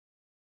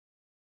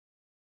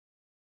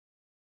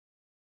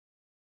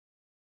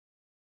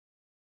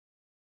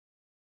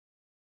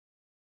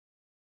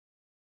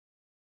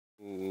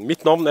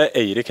Mitt navn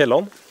Eirik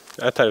Helland.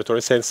 Jeg Territory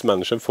Sales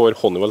Manager for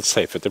Honeywell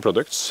Safety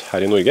Products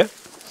her i Norge.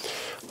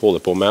 Holder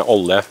på med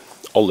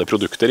alle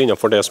produkter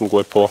innenfor det som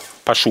går på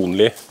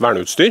personlig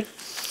verneutstyr.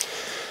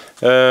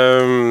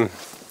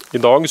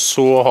 I dag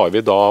så har vi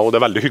da, og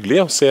det veldig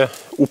hyggelig å se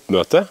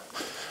oppmøte.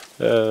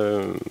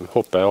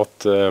 Håper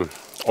at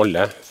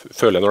alle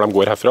føler når de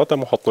går herfra at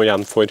de har hatt noe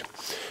igjen for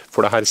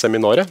dette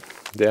seminaret.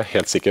 Det er jeg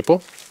helt sikker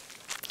på.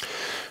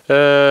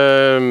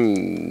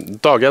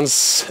 Dagens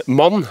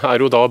mann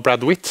jo da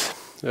Brad Witt,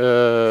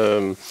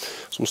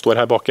 som står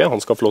her bak.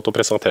 Han skal få lov til å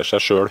presentere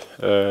seg selv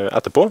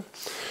etterpå.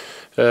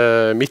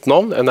 Mitt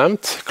navn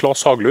nevnt,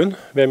 Claes Haglund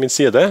ved min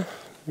side.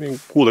 Min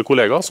gode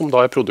kollega som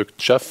da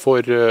produktsjef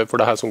for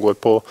det her som går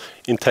på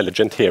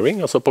Intelligent Hearing,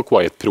 altså på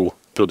Quiet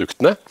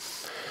Pro-produktene.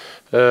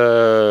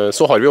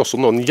 Så har vi også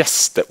noen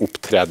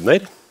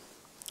gjesteopptredener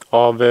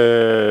av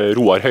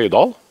Roar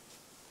Høydal.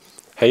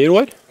 Hei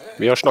Roar.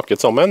 Vi har snakket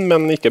sammen,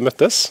 men ikke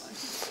møttes.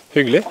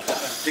 Hyggelig.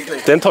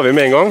 Den tar vi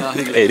med en gang.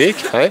 Eirik,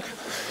 hei.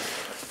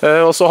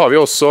 Og så har vi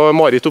også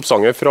Marit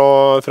Oppsanger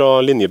fra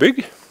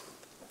Linjebygg.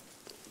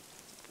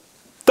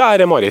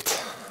 Der Marit.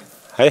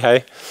 Hei, hei.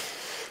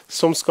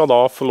 Som skal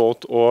da få lov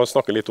til å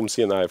snakke litt om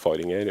sine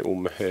erfaringer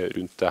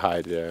rundt det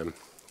her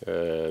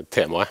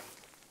temaet.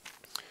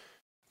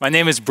 My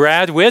name is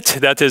Brad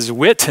Witt. That is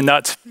Witt,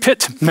 not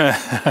Pitt.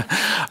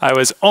 I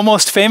was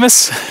almost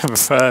famous,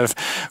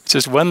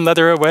 just one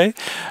letter away.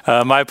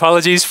 My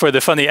apologies for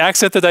the funny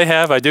accent that I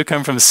have. I do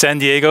come from San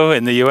Diego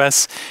in the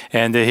US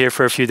and here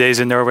for a few days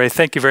in Norway.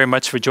 Thank you very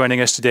much for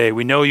joining us today.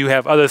 We know you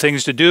have other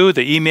things to do.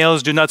 The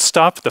emails do not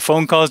stop. The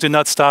phone calls do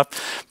not stop.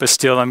 But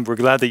still, we're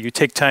glad that you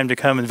take time to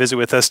come and visit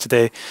with us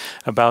today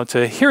about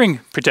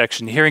hearing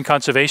protection, hearing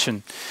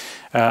conservation.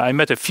 I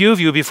met a few of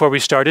you before we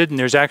started, and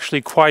there's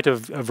actually quite a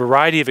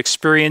variety of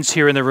experience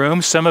here in the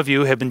room. Some of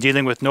you have been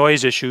dealing with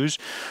noise issues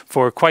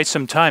for quite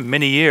some time,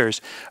 many years.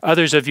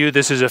 Others of you,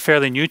 this is a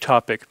fairly new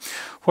topic.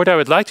 What I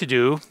would like to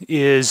do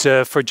is,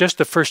 for just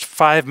the first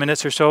 5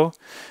 minutes or so,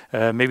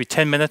 maybe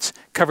 10 minutes,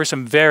 cover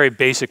some very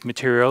basic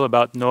material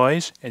about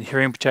noise and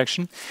hearing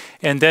protection.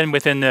 And then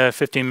within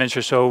 15 minutes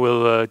or so,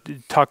 we'll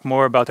talk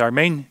more about our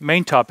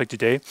main topic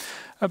today,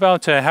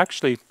 about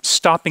actually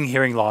stopping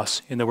hearing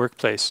loss in the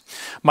workplace.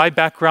 My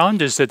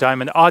background is that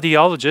I'm an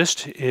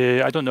audiologist.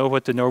 I don't know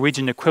what the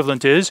Norwegian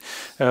equivalent is,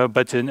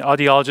 but an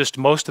audiologist,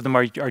 most of them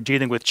are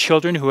dealing with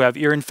children who have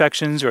ear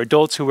infections or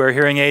adults who wear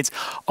hearing aids.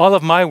 All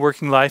of my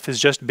working life has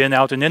just been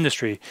out in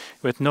industry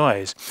with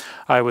noise.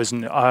 I was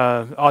an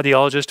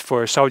audiologist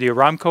for Saudi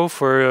Aramco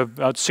for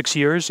about 6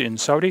 years in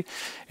Saudi,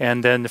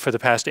 and then for the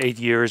past 8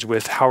 years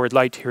with Howard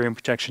Light Hearing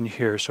Protection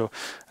here. So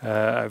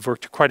I've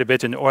worked quite a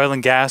bit in oil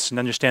and gas and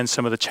understand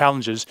some of the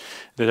challenges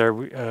that are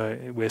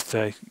with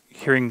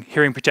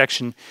hearing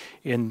protection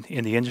in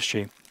the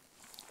industry.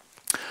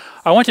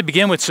 I want to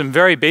begin with some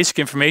very basic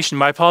information.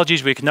 My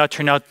apologies, we cannot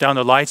turn down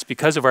the lights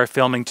because of our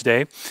filming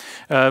today.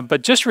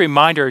 But just a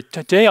reminder,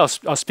 today I'll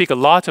speak a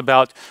lot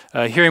about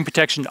hearing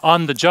protection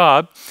on the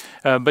job.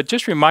 But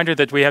just a reminder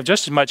that we have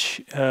just as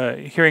much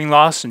hearing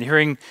loss and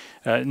hearing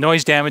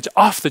noise damage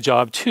off the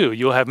job too.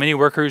 You'll have many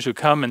workers who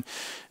come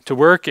to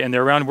work and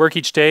they're around work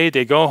each day.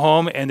 They go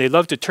home and they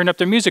love to turn up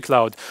their music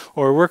loud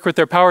or work with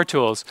their power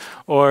tools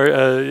or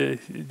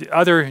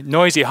other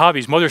noisy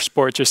hobbies,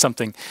 motorsports or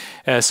something.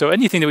 So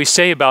anything that we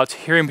say about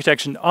hearing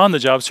protection on the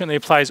job certainly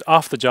applies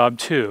off the job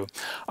too.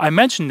 I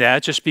mentioned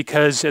that just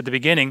because at the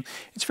beginning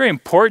it's very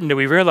important that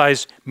we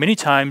realize many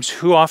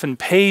times who often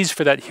pays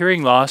for that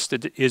hearing loss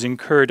that is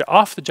incurred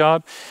off the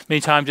job.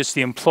 Many times it's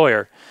the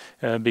employer.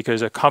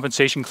 Because a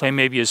compensation claim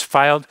maybe is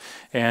filed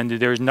and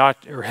there's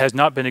not or has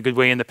not been a good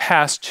way in the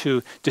past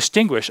to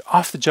distinguish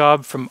off the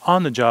job from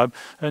on the job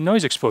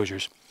noise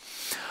exposures.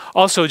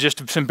 Also,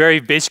 just some very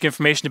basic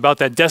information about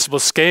that decibel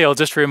scale.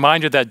 Just a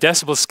reminder that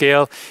decibel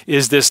scale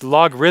is this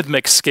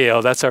logarithmic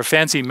scale. That's our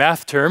fancy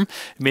math term,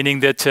 meaning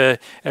that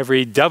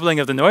every doubling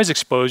of the noise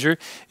exposure,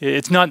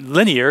 it's not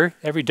linear.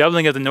 Every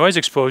doubling of the noise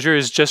exposure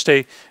is just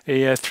a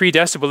 3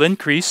 decibel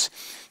increase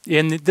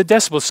in the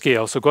decibel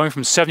scale. So going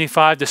from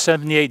 75 to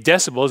 78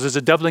 decibels is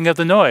a doubling of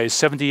the noise,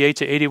 78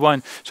 to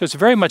 81. So it's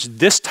very much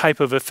this type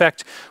of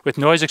effect with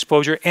noise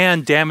exposure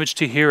and damage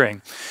to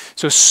hearing.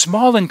 So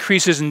small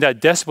increases in that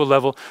decibel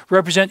level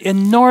represent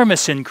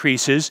enormous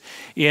increases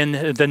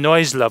in the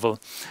noise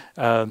level.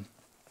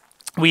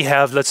 We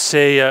have, let's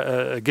say,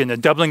 again, a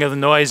doubling of the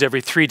noise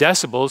every 3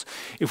 decibels.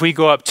 If we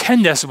go up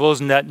 10 decibels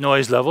in that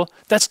noise level,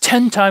 that's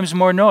 10 times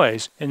more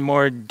noise and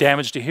more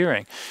damage to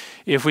hearing.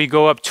 If we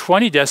go up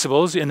 20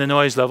 decibels in the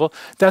noise level,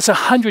 that's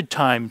 100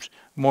 times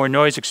more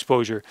noise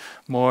exposure,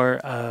 more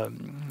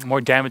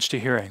damage to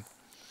hearing.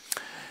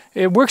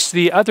 It works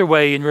the other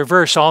way in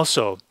reverse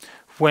also.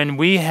 When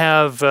we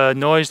have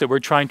noise that we're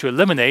trying to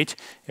eliminate,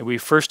 and we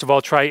first of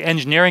all try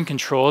engineering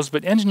controls,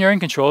 but engineering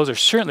controls are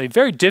certainly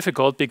very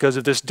difficult because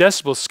of this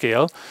decibel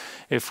scale.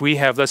 If we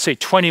have, let's say,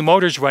 20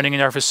 motors running in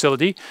our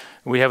facility,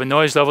 we have a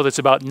noise level that's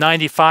about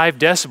 95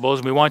 decibels,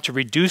 and we want to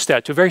reduce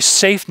that to a very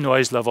safe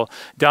noise level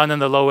down in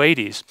the low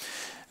 80s.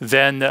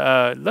 then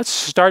let's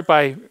start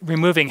by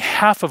removing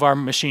half of our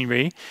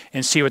machinery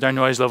and see what our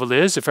noise level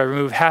is. If I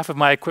remove half of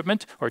my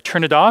equipment or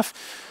turn it off,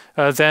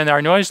 then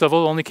our noise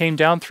level only came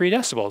down 3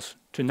 decibels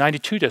to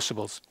 92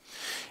 decibels.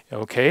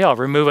 Okay, I'll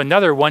remove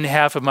another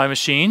 1/2 of my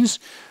machines.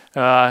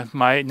 Now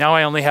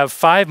I only have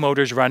 5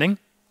 motors running.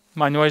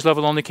 My noise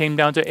level only came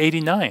down to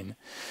 89.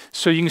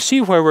 So you can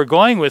see where we're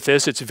going with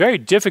this. It's very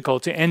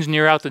difficult to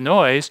engineer out the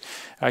noise.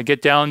 I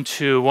get down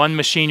to 1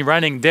 machine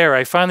running there.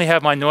 I finally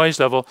have my noise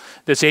level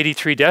that's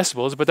 83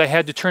 decibels, but I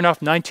had to turn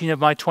off 19 of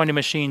my 20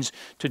 machines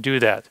to do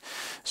that.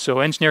 So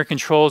engineer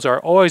controls are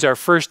always our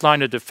first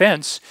line of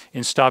defense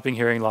in stopping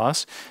hearing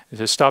loss,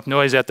 to stop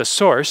noise at the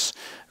source,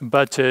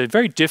 but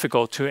very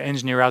difficult to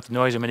engineer out the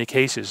noise in many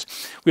cases.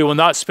 We will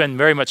not spend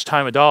very much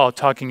time at all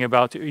talking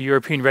about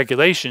European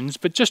regulations,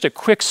 but just a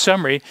quick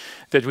summary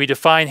that we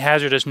define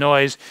hazardous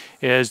noise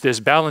as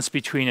this balance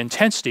between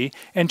intensity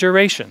and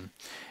duration.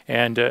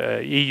 And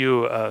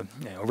EU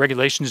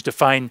regulations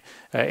define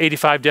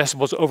 85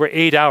 decibels over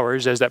 8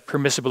 hours as that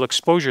permissible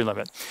exposure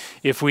limit.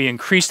 If we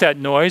increase that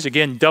noise,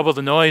 again, double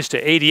the noise to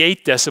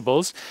 88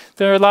 decibels,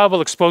 the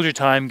allowable exposure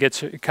time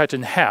gets cut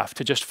in half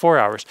to just 4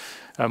 hours.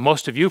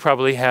 Most of you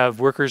probably have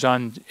workers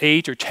on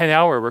 8 or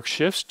 10-hour work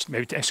shifts,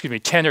 maybe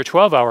 10 or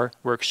 12-hour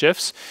work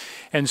shifts.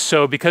 And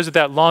so because of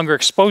that longer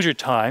exposure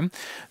time,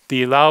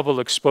 the allowable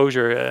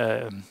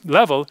exposure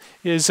level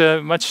is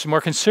much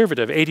more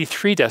conservative,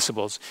 83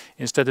 decibels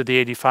instead of the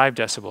 85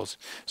 decibels.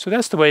 So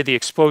that's the way the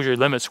exposure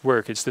limits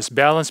work. It's this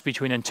balance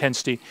between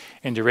intensity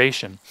and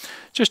duration.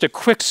 Just a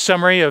quick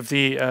summary of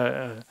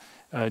the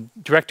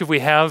directive we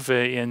have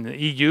in the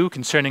EU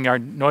concerning our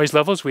noise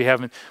levels. We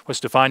have what's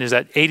defined as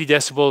that 80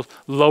 decibel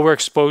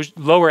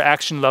lower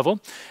action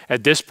level.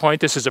 At this point,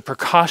 this is a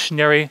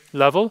precautionary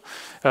level.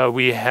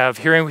 We have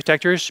hearing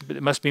protectors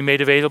that must be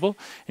made available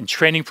and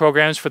training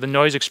programs for the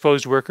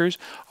noise-exposed workers.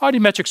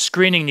 Audiometric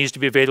screening needs to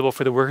be available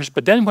for the workers.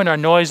 But then when our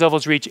noise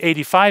levels reach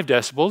 85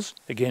 decibels,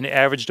 again,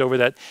 averaged over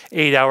that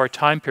 8-hour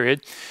time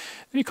period,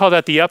 we call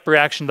that the upper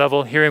action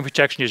level. Hearing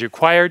protection is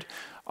required.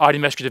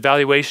 Audiometric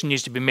evaluation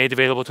needs to be made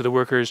available to the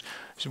workers.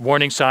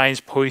 Warning signs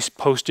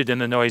posted in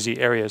the noisy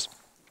areas.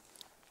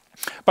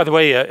 By the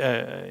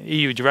way,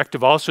 EU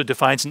directive also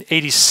defines an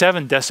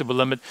 87 decibel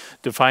limit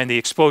to define the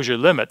exposure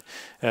limit,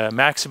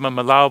 maximum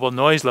allowable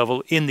noise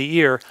level in the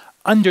ear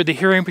under the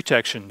hearing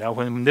protection. Now,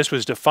 when this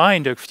was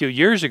defined a few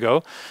years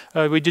ago,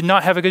 we did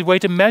not have a good way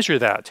to measure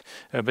that.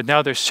 But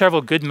now there's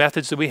several good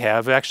methods that we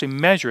have of actually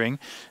measuring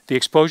the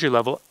exposure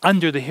level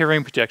under the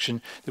hearing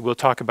protection that we'll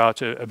talk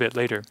about a bit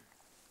later.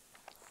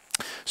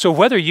 So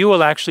whether you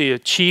will actually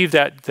achieve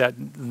that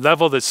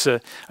level that's, I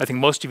think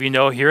most of you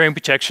know, hearing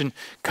protection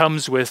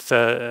comes with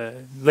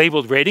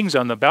labeled ratings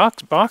on the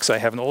box. I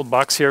have an old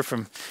box here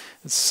from,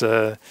 it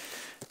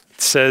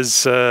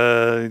says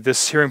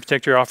this hearing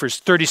protector offers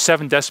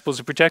 37 decibels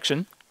of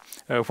protection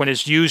when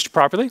it's used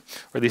properly,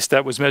 or at least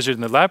that was measured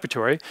in the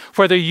laboratory.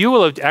 Whether you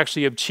will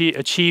actually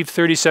achieve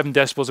 37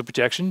 decibels of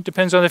protection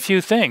depends on a few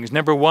things.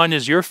 Number one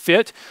is your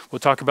fit. We'll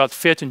talk about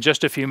fit in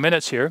just a few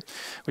minutes here,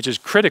 which is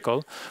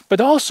critical. But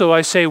also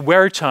I say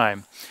wear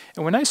time.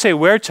 And when I say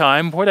wear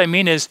time, what I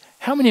mean is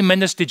how many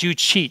minutes did you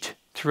cheat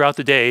throughout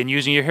the day in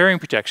using your hearing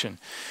protection?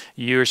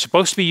 You're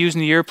supposed to be using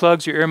the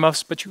earplugs, your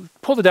earmuffs, but you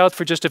pulled it out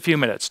for just a few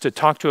minutes to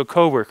talk to a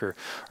coworker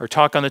or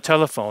talk on the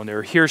telephone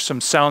or hear some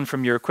sound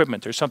from your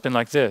equipment or something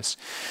like this.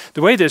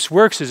 The way this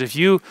works is if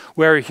you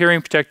wear a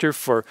hearing protector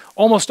for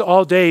almost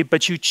all day,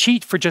 but you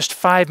cheat for just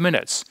 5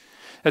 minutes,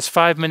 that's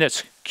 5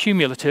 minutes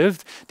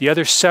cumulative. The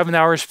other 7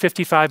 hours,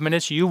 55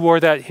 minutes, you wore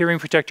that hearing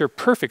protector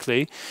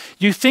perfectly.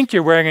 You think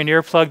you're wearing an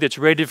earplug that's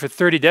rated for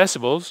 30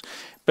 decibels,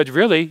 but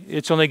really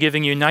it's only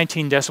giving you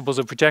 19 decibels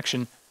of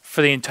protection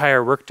for the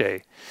entire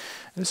workday.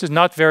 This is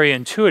not very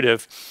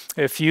intuitive.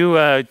 If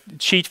you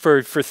cheat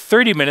for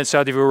 30 minutes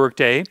out of your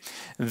workday,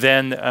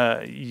 then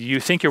you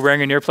think you're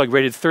wearing an earplug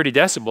rated 30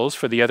 decibels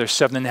for the other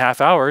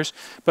 7.5 hours,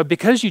 but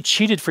because you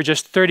cheated for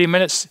just 30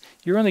 minutes,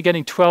 you're only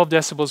getting 12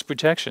 decibels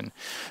protection.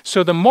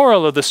 So the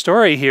moral of the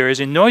story here is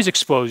in noise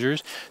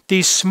exposures,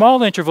 these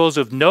small intervals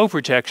of no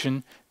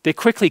protection, they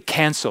quickly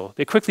cancel,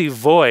 they quickly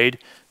void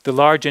the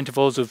large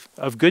intervals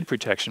of good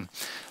protection.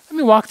 Let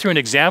me walk through an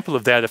example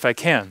of that if I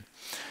can.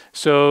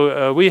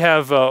 So we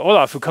have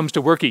Olaf who comes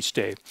to work each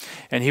day,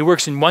 and he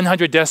works in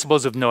 100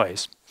 decibels of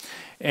noise.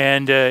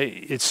 And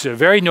it's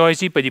very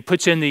noisy, but he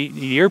puts in the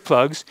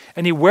earplugs,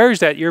 and he wears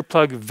that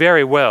earplug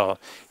very well.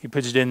 He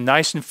puts it in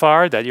nice and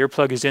far. That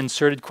earplug is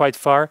inserted quite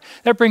far.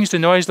 That brings the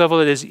noise level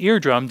at his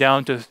eardrum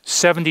down to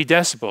 70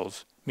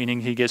 decibels,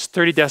 meaning he gets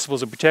 30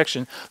 decibels of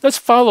protection. Let's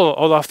follow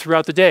Olaf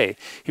throughout the day.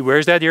 He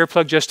wears that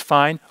earplug just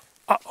fine.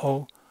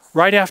 Uh-oh.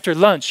 Right after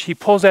lunch, he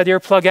pulls that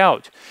earplug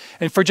out.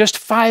 And for just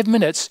 5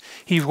 minutes,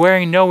 he's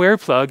wearing no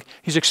earplug.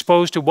 He's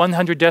exposed to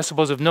 100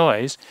 decibels of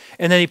noise.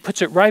 And then he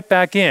puts it right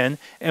back in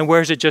and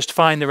wears it just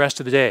fine the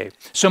rest of the day.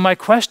 So my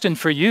question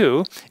for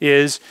you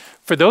is,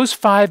 for those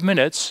 5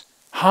 minutes,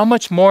 how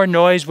much more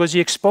noise was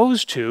he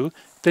exposed to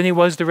than he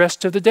was the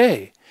rest of the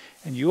day?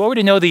 And you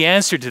already know the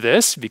answer to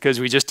this because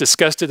we just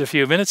discussed it a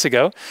few minutes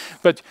ago.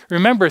 But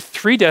remember,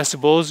 3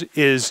 decibels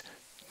is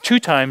 2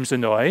 times the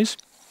noise.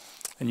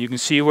 And you can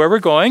see where we're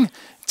going.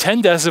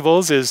 10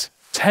 decibels is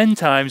 10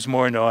 times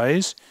more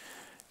noise.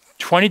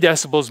 20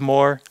 decibels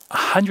more,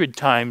 100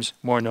 times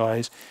more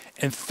noise,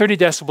 and 30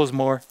 decibels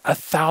more,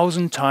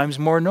 1,000 times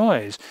more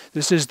noise.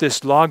 This is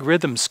this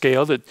logarithm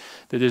scale that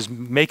is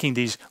making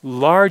these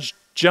large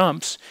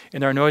jumps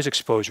in our noise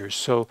exposures.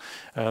 So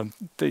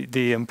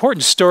the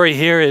important story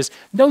here is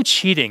no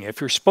cheating. If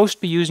you're supposed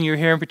to be using your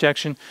hearing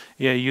protection,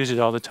 yeah, use it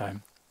all the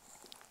time.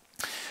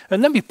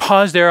 And let me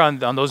pause there on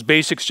those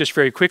basics just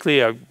very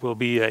quickly. I will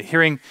be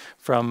hearing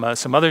from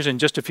some others in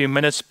just a few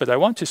minutes, but I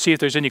want to see if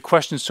there's any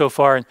questions so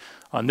far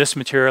on this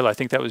material. I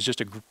think that was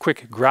just a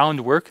quick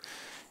groundwork.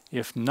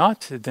 If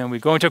not, then we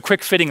go into a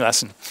quick fitting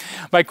lesson.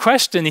 My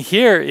question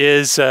here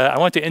is, I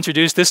want to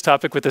introduce this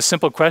topic with a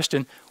simple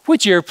question.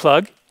 Which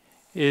earplug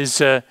is,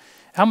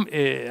 how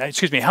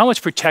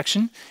much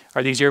protection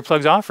are these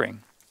earplugs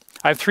offering?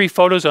 I have 3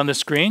 photos on the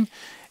screen.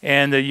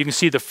 And you can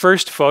see the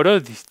first photo.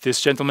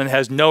 This gentleman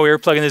has no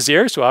earplug in his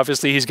ear, so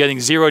obviously he's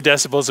getting 0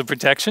 decibels of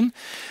protection.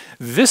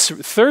 This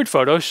third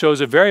photo shows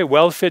a very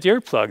well-fit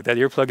earplug. That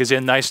earplug is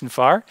in nice and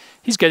far.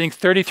 He's getting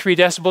 33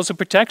 decibels of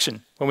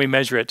protection when we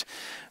measure it.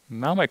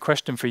 Now my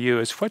question for you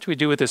is, what do we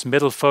do with this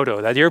middle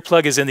photo? That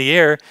earplug is in the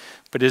ear,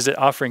 but is it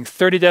offering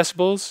 30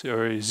 decibels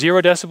or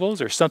 0 decibels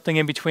or something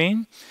in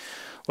between?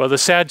 Well, the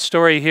sad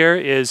story here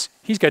is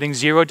he's getting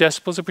 0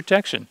 decibels of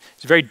protection.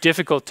 It's very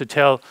difficult to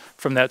tell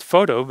from that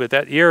photo, but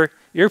that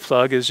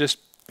earplug is just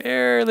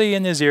barely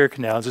in his ear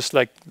canal, just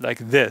like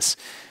this.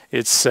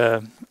 It's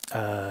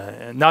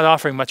not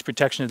offering much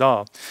protection at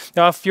all.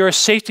 Now, if you're a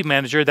safety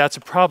manager, that's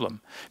a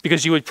problem,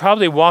 because you would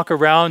probably walk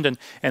around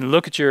and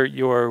look at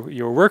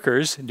your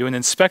workers, do an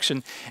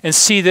inspection, and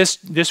see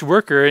this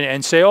worker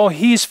and say, oh,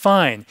 he's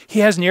fine. He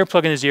has an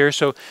earplug in his ear,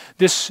 so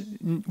this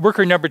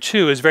worker number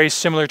 2 is very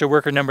similar to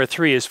worker number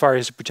 3 as far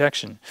as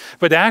protection.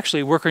 But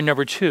actually, worker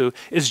number 2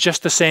 is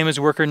just the same as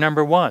worker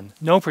number 1,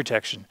 no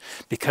protection,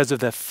 because of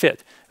the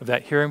fit of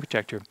that hearing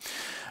protector.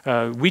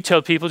 We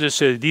tell people just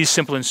these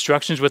simple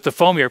instructions with the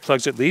foam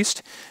earplugs at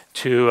least,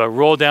 to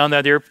roll down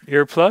that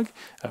earplug,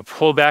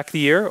 pull back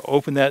the ear,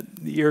 open that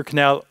ear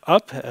canal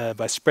up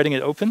by spreading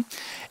it open,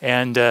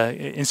 and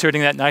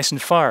inserting that nice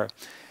and far.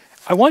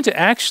 I want to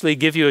actually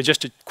give you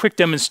just a quick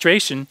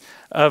demonstration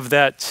of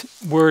that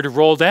word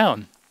roll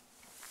down.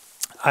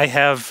 I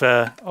have,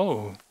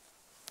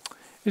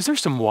 is there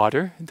some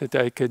water that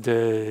I could,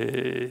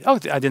 oh,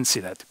 I didn't see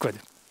that, good.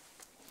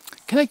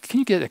 Can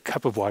you get a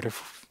cup of water?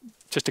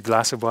 Just a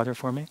glass of water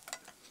for me.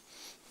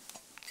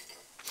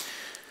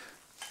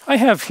 I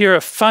have here a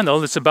funnel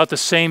that's about the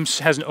same,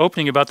 has an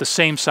opening about the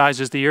same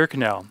size as the ear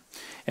canal.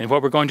 And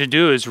what we're going to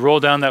do is roll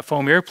down that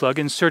foam earplug,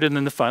 insert it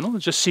in the funnel,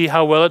 and just see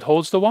how well it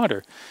holds the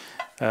water.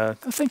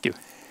 Thank you.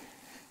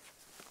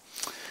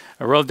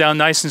 I roll it down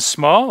nice and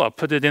small. I'll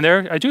put it in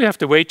there. I do have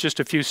to wait just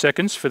a few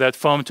seconds for that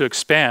foam to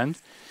expand.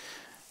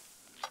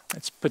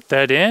 Let's put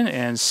that in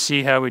and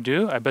see how we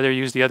do. I better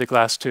use the other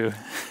glass too.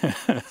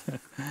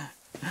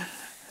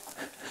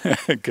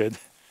 Good.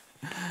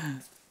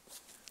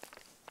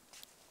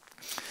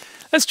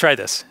 Let's try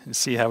this and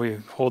see how we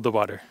hold the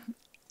water.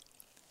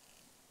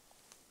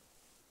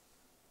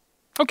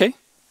 Okay,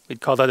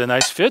 we'd call that a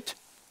nice fit.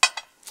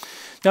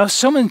 Now, if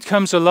someone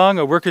comes along,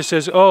 a worker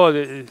says, oh,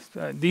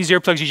 these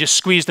earplugs, you just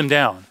squeeze them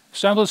down.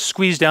 So I'm going to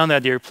squeeze down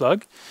that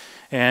earplug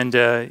and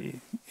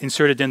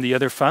insert it in the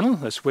other funnel.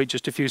 Let's wait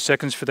just a few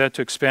seconds for that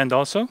to expand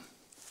also.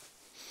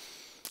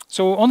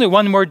 So only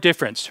one more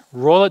difference,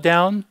 roll it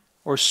down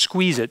or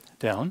squeeze it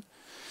down.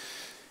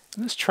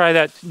 Let's try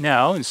that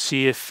now and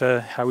see if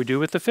how we do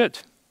with the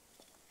fit.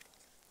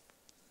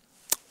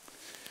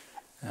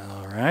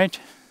 All right.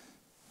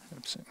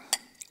 Oops.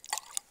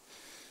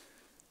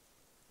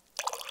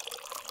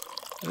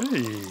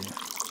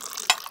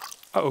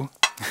 Uh-oh.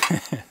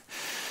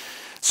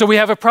 So we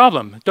have a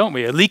problem, don't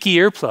we? A leaky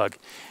earplug.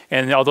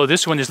 And although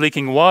this one is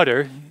leaking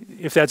water,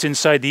 if that's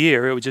inside the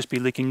ear, it would just be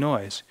leaking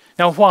noise.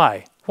 Now,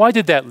 why? Why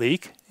did that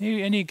leak?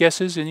 Any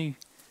guesses?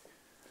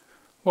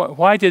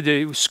 Why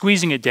did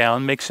squeezing it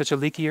down make such a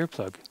leaky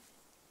earplug?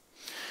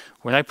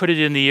 When I put it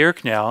in the ear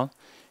canal,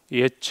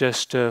 it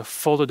just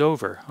folded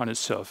over on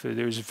itself.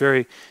 There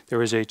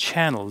was a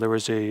channel, there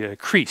was a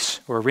crease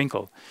or a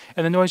wrinkle,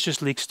 and the noise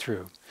just leaks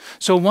through.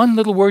 So one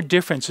little word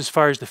difference as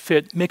far as the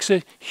fit makes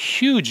a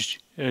huge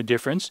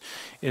difference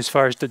as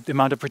far as the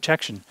amount of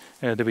protection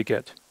that we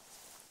get.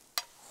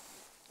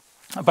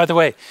 By the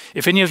way,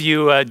 if any of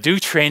you do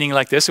training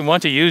like this and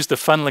want to use the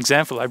funnel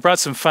example, I brought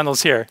some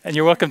funnels here, and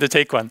you're welcome to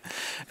take one.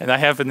 And I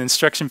have an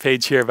instruction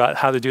page here about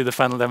how to do the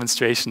funnel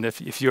demonstration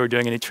if you are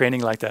doing any training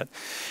like that.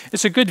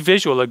 It's a good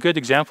visual, a good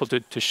example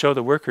to show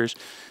the workers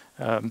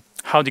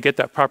how to get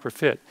that proper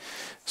fit.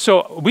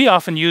 So we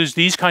often use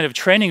these kind of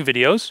training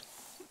videos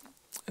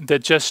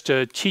that just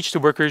teach the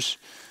workers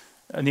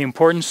the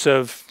importance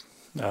of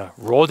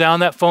roll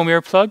down that foam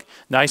earplug,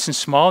 nice and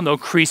small, no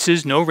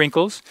creases, no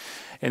wrinkles.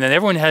 And then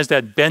everyone has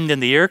that bend in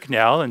the ear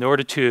canal. In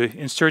order to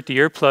insert the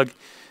earplug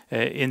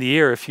in the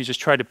ear, if you just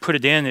try to put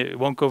it in, it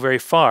won't go very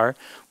far.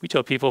 We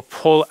tell people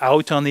pull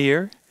out on the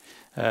ear,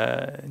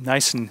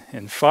 nice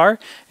and far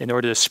in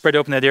order to spread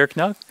open that ear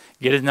canal,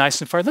 get it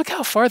nice and far. Look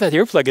how far that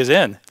earplug is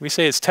in. We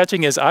say it's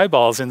touching his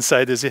eyeballs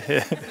inside his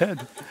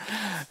head.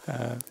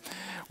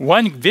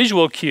 One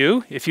visual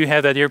cue, if you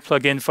have that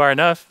earplug in far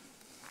enough,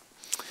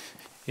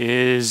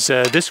 is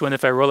this one.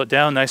 If I roll it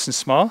down nice and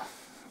small,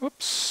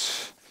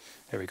 whoops,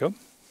 there we go.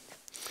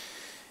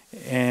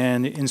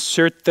 And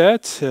insert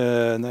that,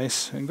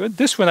 nice and good.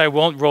 This one I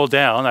won't roll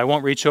down, I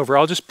won't reach over,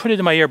 I'll just put it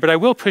in my ear, but I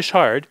will push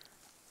hard.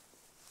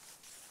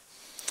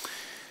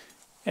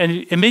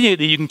 And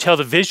immediately you can tell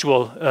the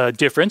visual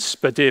difference,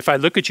 but if I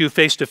look at you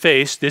face to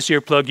face, this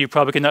earplug you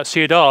probably cannot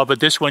see at all,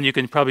 but this one you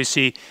can probably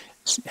see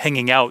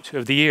hanging out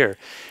of the ear.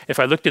 If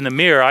I looked in the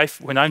mirror,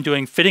 when I'm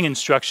doing fitting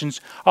instructions,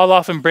 I'll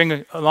often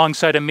bring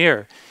alongside a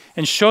mirror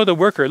and show the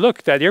worker,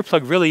 look, that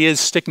earplug really is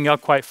sticking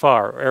out quite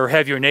far. Or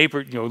have your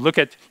neighbor, look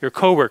at your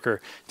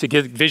coworker to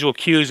give visual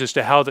cues as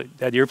to how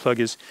that earplug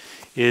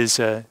is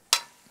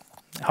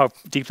how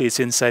deeply it's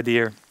inside the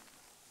ear.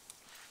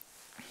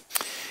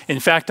 In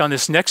fact, on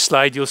this next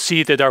slide, you'll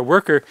see that our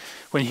worker,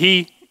 when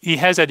he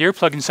has that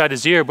earplug inside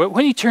his ear, but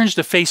when he turns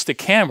to face the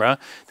camera,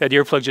 that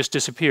earplug just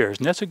disappears.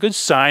 And that's a good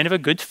sign of a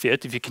good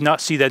fit if you cannot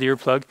see that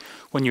earplug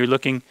when you're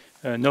looking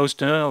nose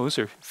to nose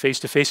or face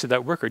to face with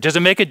that worker. Does it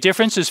make a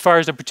difference as far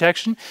as the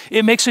protection?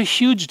 It makes a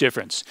huge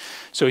difference.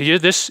 So here,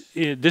 this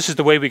is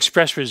the way we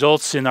express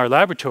results in our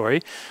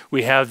laboratory.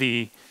 We have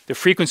the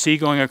frequency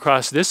going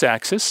across this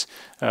axis,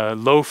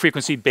 low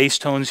frequency bass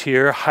tones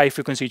here, high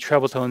frequency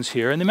treble tones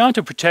here, and the amount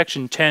of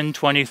protection, 10,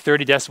 20,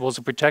 30 decibels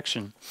of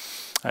protection.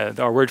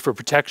 Our word for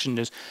protection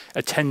is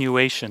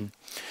attenuation.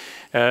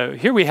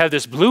 Here we have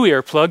this blue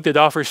earplug that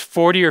offers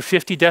 40 or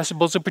 50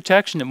 decibels of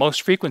protection at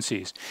most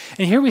frequencies.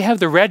 And here we have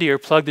the red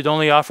earplug that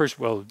only offers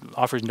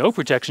no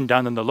protection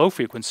down in the low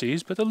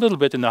frequencies, but a little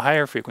bit in the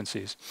higher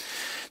frequencies.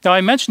 Now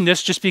I mention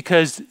this just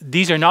because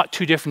these are not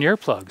two different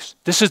earplugs.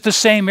 This is the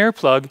same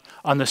earplug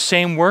on the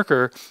same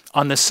worker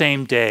on the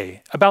same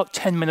day, about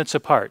 10 minutes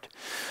apart.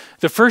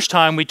 The first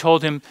time we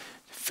told him,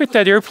 fit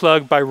that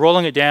earplug by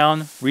rolling it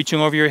down,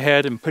 reaching over your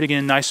head and putting it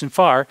in nice and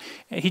far.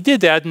 He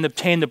did that and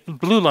obtained the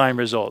blue line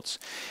results.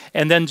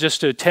 And then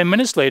just 10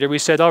 minutes later, we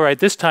said, all right,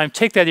 this time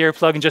take that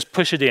earplug and just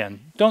push it in.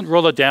 Don't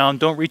roll it down,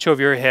 don't reach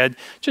over your head,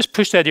 just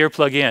push that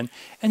earplug in.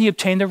 And he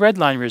obtained the red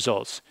line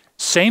results.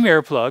 Same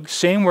earplug,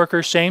 same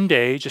worker, same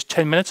day, just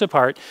 10 minutes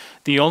apart.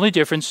 The only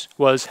difference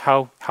was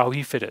how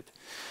he fit it.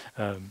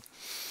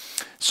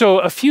 So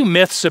a few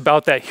myths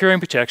about that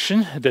hearing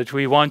protection that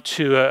we want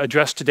to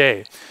address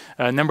today.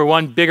 Number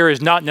one, bigger is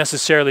not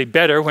necessarily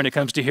better when it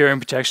comes to hearing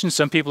protection.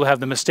 Some people have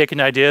the mistaken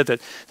idea that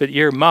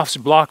ear muffs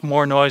block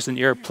more noise than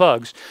ear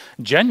plugs.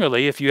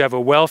 Generally, if you have a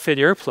well-fit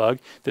earplug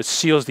that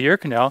seals the ear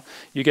canal,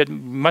 you get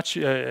much,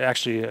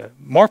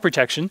 more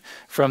protection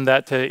from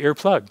that ear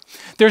plug.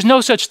 There's no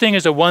such thing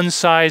as a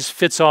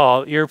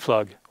one-size-fits-all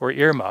earplug or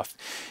ear muff.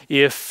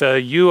 If the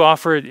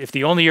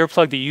only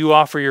earplug that you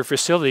offer your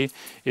facility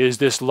is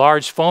this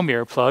large foam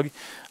earplug,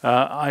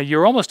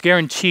 you're almost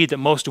guaranteed that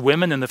most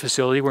women in the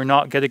facility will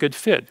not get a good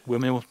fit.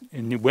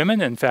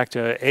 Women, in fact,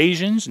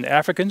 Asians and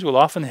Africans will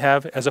often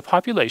have, as a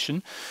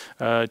population,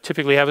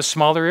 typically have a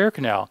smaller ear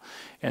canal.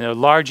 And a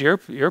large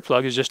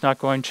earplug is just not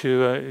going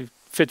to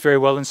fit very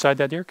well inside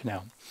that ear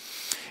canal.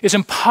 It's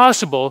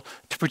impossible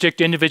to predict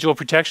individual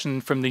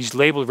protection from these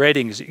label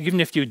ratings, even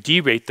if you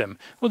derate them.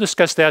 We'll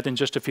discuss that in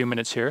just a few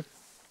minutes here.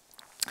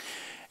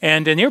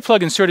 And an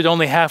earplug inserted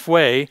only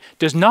halfway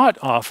does not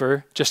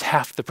offer just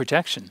half the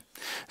protection.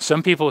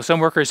 Some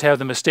workers have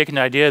the mistaken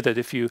idea that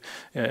if you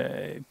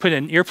put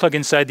an earplug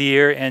inside the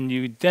ear and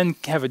you then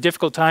have a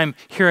difficult time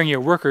hearing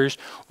your workers,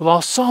 well,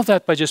 I'll solve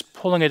that by just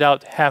pulling it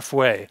out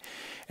halfway.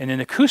 And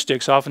in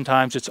acoustics,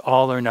 oftentimes it's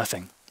all or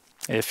nothing.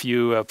 If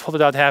you pull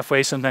it out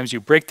halfway, sometimes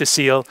you break the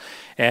seal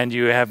and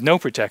you have no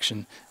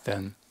protection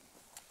then.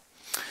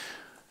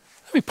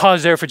 Let me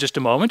pause there for just a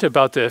moment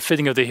about the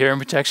fitting of the hearing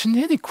protection.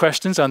 Any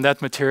questions on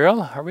that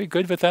material? Are we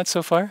good with that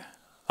so far?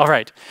 All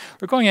right,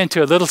 we're going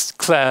into a little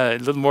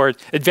more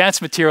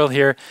advanced material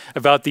here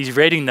about these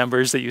rating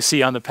numbers that you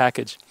see on the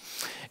package.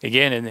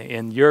 Again,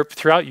 in Europe,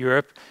 throughout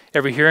Europe,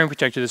 every hearing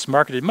protector that's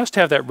marketed must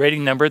have that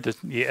rating number, the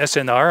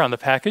SNR, on the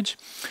package.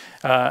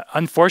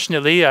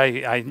 Unfortunately,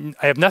 I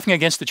have nothing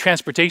against the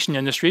transportation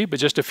industry, but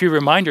just a few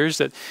reminders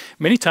that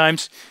many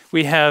times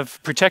we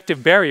have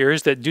protective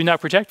barriers that do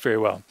not protect very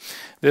well.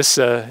 This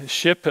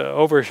ship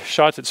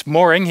overshot its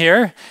mooring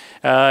here.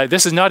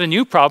 This is not a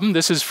new problem.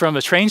 This is from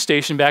a train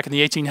station back in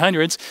the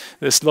 1800s.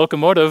 This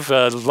locomotive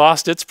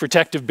lost its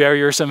protective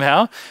barrier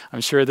somehow.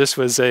 I'm sure this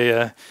was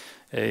a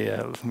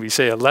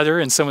letter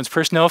in someone's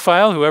personnel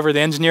file, whoever the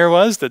engineer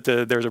was, that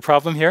there's a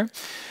problem here.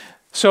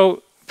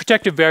 So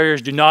protective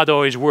barriers do not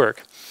always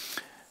work.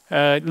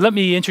 Let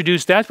me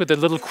introduce that with a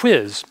little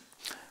quiz.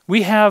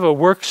 We have a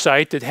work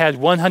site that had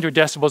 100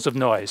 decibels of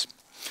noise.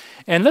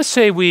 And let's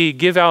say we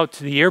give out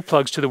the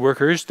earplugs to the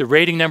workers. The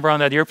rating number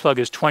on that earplug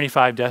is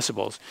 25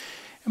 decibels.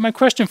 And my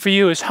question for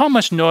you is, how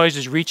much noise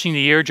is reaching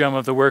the eardrum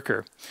of the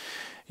worker?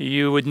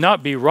 You would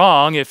not be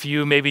wrong if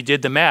you maybe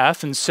did the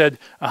math and said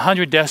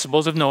 100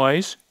 decibels of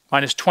noise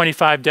minus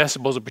 25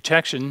 decibels of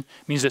protection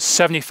means that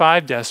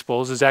 75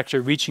 decibels is actually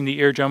reaching the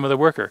eardrum of the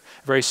worker,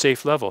 a very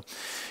safe level.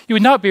 You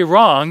would not be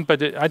wrong,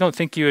 but I don't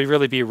think you would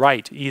really be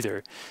right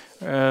either.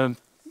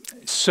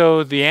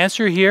 So the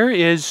answer here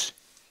is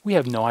we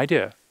have no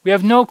idea. We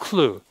have no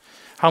clue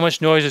how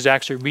much noise is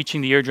actually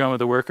reaching the eardrum of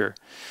the worker.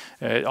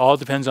 It all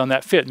depends on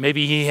that fit.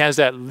 Maybe he has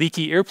that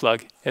leaky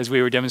earplug, as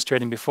we were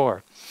demonstrating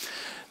before.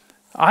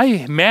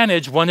 I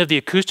manage one of the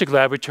acoustic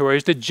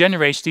laboratories that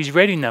generates these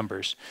rating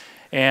numbers.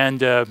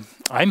 And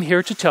I'm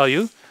here to tell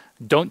you,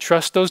 don't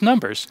trust those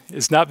numbers.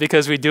 It's not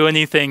because we do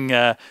anything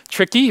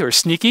tricky or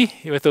sneaky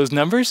with those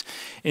numbers.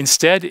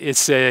 Instead,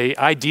 it's an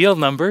ideal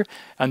number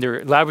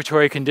under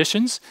laboratory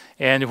conditions.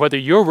 And whether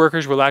your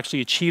workers will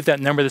actually achieve that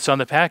number that's on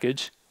the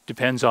package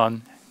depends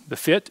on the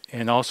fit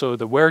and also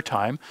the wear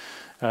time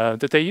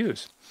that they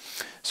use.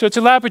 So it's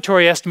a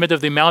laboratory estimate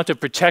of the amount of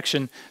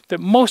protection that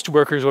most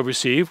workers will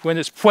receive when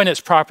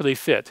it's properly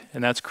fit,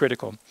 and that's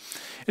critical.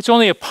 It's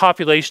only a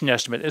population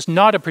estimate. It's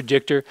not a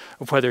predictor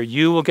of whether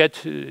you will get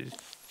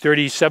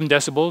 37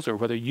 decibels or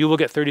whether you will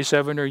get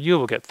 37 or you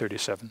will get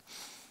 37.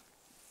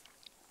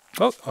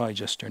 Oh, I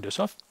just turned this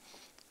off.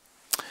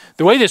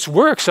 The way this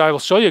works, I will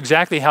show you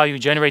exactly how you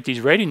generate these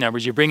rating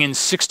numbers. You bring in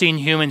 16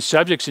 human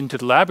subjects into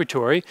the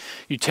laboratory.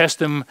 You test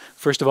them,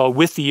 first of all,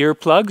 with the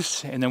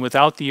earplugs and then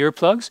without the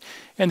earplugs.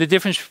 And the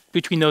difference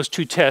between those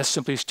two tests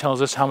simply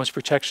tells us how much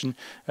protection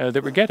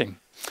that we're getting.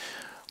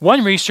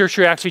 One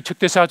researcher actually took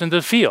this out into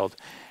the field,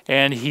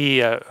 and he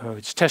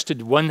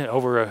tested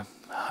over,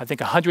 I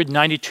think,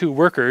 192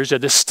 workers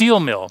at a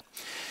steel mill.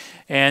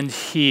 And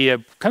he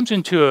comes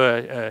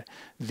into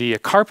the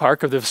car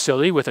park of the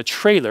facility with a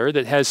trailer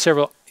that has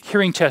several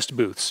hearing test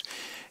booths.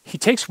 He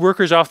takes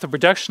workers off the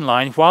production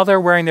line while they're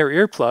wearing their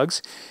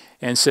earplugs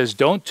and says,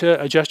 don't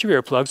adjust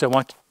your earplugs. I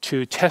want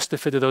to test the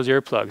fit of those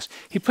earplugs.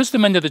 He puts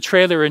them into the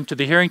trailer, into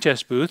the hearing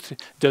test booth,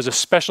 does a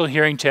special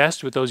hearing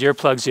test with those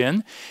earplugs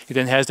in. He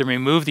then has them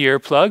remove the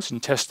earplugs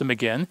and test them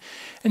again.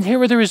 And here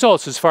are the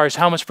results as far as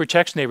how much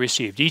protection they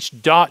received.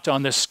 Each dot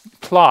on this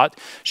plot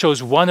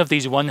shows one of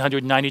these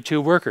 192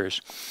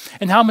 workers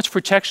and how much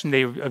protection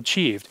they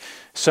achieved.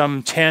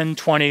 Some 10,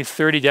 20,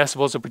 30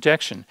 decibels of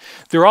protection.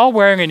 They're all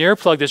wearing an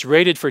earplug that's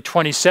rated for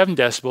 27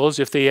 decibels.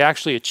 If they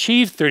actually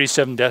achieved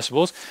 37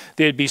 decibels,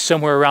 they'd be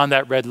somewhere around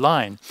that red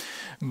line.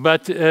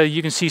 But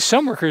you can see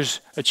some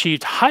workers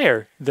achieved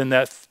higher than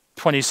that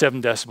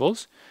 27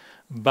 decibels,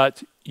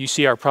 but you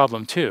see our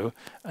problem too.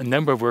 A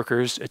number of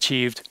workers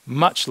achieved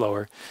much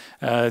lower,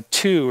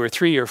 2 or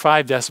 3 or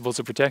 5 decibels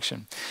of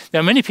protection.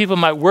 Now, many people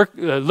might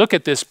look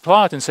at this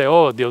plot and say,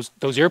 oh, those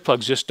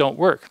earplugs just don't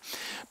work.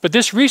 But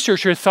this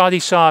researcher thought he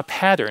saw a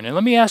pattern. And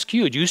let me ask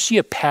you, do you see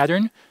a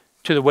pattern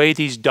to the way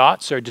these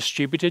dots are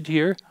distributed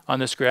here on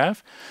this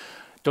graph?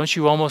 Don't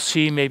you almost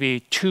see maybe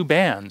 2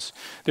 bands?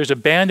 There's a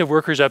band of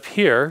workers up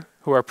here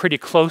who are pretty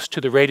close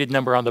to the rated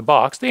number on the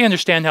box. They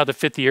understand how to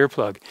fit the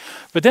earplug.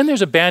 But then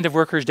there's a band of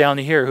workers down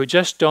here who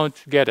just don't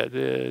get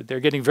it. They're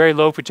getting very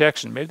low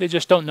protection. Maybe they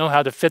just don't know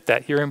how to fit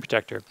that hearing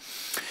protector.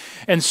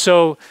 And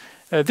so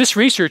this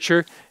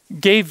researcher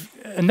gave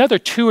another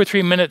 2 or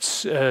 3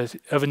 minutes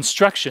of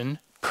instruction,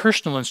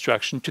 personal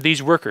instruction, to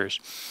these workers.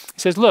 He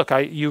says, look,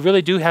 you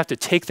really do have to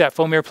take that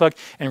foam earplug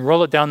and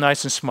roll it down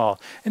nice and small.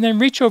 And then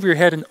reach over your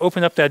head and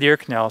open up that ear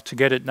canal to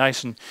get it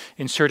nice and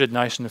inserted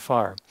nice and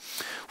far.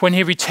 When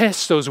he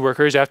retests those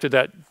workers after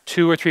that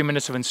 2 or 3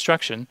 minutes of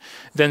instruction,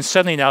 then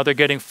suddenly now they're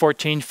getting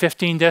 14,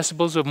 15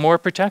 decibels of more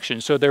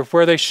protection. So they're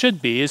where they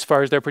should be as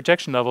far as their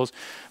protection levels,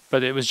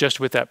 but it was just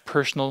with that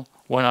personal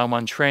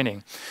one-on-one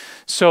training.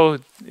 So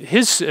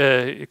his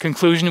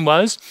conclusion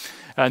was,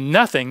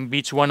 nothing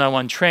beats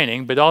one-on-one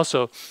training, but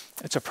also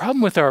it's a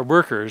problem with our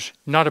workers,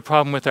 not a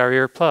problem with our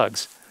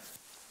earplugs.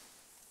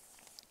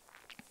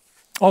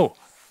 Oh,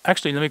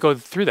 actually, let me go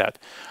through that.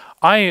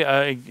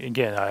 I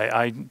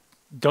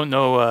don't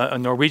know a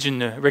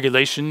Norwegian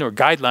regulation or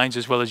guidelines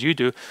as well as you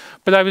do,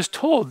 but I was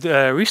told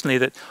recently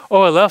that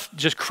OLF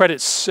just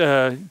credits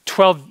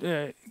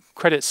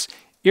credits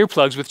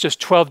earplugs with just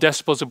 12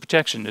 decibels of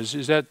protection.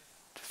 Is that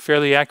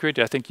fairly accurate?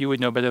 I think you would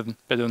know better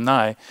than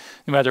I.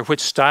 No matter which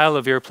style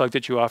of earplug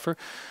that you offer,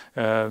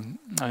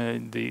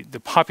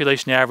 the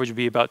population average would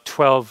be about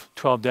 12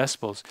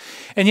 decibels.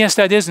 And yes,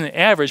 that is an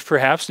average,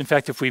 perhaps. In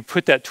fact, if we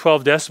put that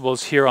 12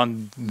 decibels here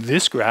on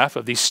this graph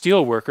of these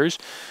steel workers,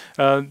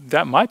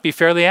 that might be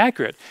fairly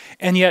accurate.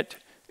 And yet,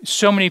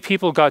 so many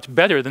people got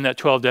better than that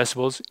 12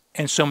 decibels,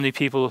 and so many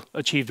people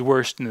achieved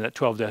worse than that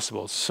 12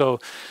 decibels. So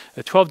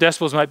 12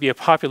 decibels might be a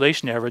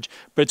population average,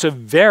 but it's a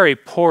very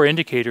poor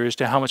indicator as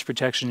to how much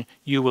protection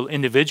you will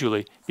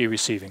individually be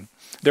receiving.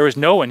 There was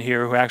no one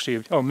here who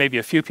actually, or maybe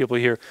a few people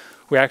here,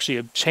 who actually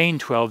obtained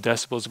 12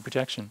 decibels of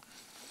protection.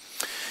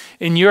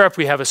 In Europe,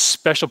 we have a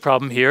special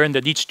problem here in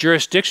that each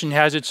jurisdiction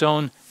has its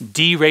own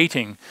D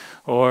rating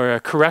or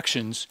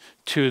corrections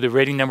to the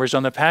rating numbers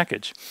on the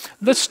package.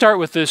 Let's start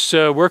with this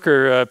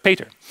worker,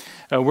 Peter.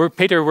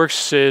 Peter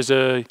works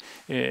works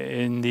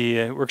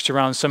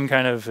around some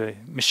kind of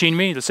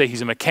machinery. Let's say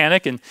he's a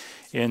mechanic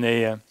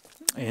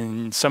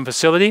in some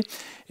facility.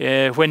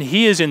 When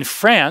he is in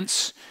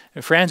France,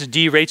 France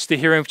derates the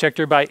hearing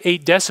protector by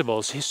 8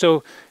 decibels.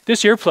 So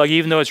this earplug,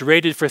 even though it's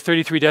rated for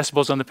 33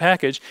 decibels on the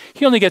package,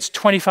 he only gets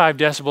 25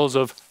 decibels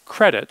of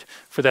credit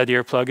for that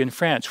earplug in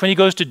France. When he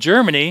goes to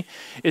Germany,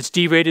 it's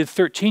derated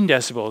 13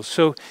 decibels.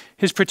 So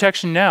his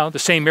protection now, the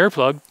same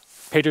earplug,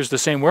 Peter's the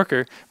same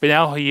worker, but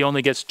now he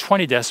only gets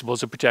 20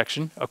 decibels of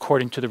protection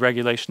according to the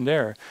regulation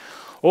there.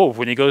 Oh,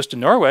 when he goes to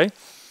Norway,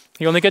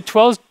 he only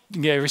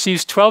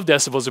receives 12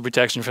 decibels of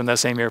protection from that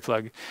same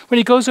earplug. When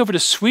he goes over to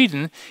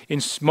Sweden,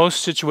 in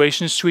most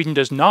situations, Sweden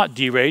does not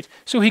derate,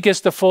 so he gets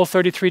the full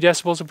 33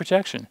 decibels of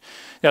protection.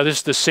 Now, this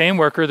is the same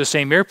worker, the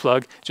same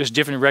earplug, just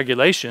different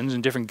regulations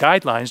and different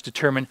guidelines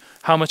determine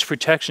how much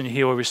protection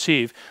he will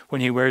receive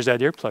when he wears that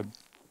earplug.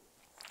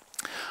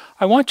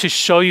 I want to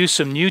show you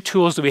some new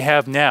tools that we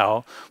have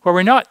now where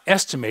we're not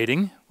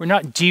estimating, we're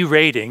not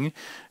derating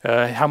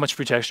how much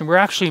protection, we're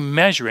actually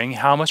measuring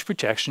how much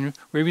protection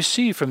we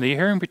receive from the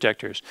hearing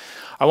protectors.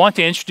 I want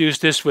to introduce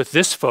this with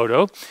this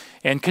photo.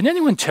 And can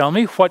anyone tell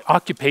me what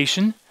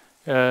occupation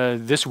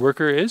this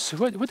worker is?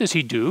 What does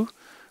he do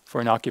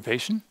for an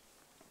occupation?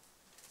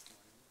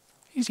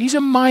 He's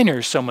a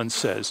miner, someone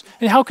says.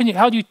 And how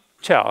do you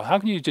tell? How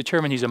can you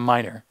determine he's a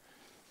miner?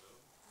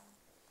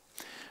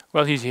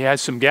 Well, he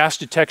has some gas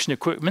detection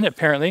equipment,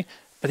 apparently,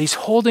 but he's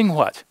holding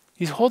what?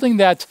 He's holding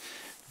that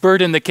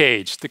bird in the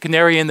cage, the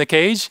canary in the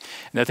cage.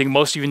 And I think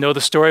most of you know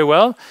the story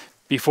well.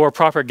 Before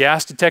proper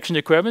gas detection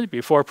equipment,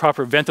 before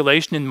proper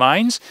ventilation in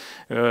mines,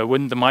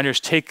 wouldn't the miners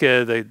take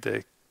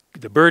the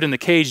bird in the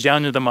cage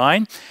down to the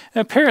mine?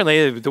 And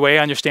apparently, the way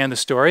I understand the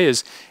story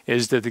is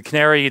that the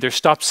canary either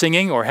stopped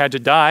singing or had to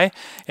die.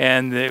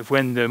 And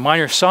when the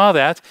miner saw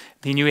that,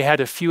 he knew he had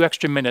a few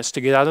extra minutes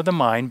to get out of the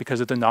mine because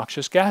of the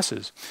noxious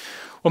gases.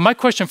 Well, my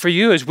question for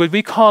you is, would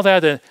we call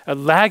that a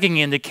lagging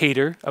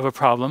indicator of a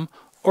problem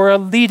or a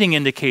leading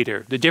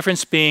indicator? The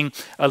difference being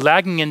a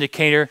lagging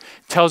indicator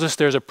tells us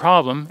there's a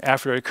problem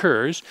after it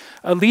occurs.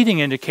 A leading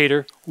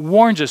indicator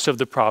warns us of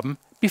the problem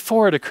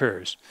before it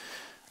occurs.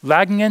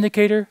 Lagging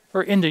indicator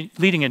or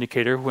leading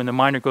indicator when the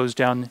miner goes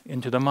down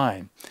into the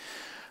mine?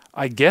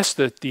 I guess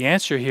that the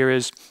answer here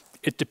is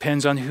it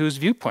depends on whose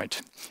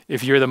viewpoint.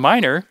 If you're the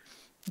miner,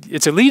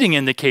 it's a leading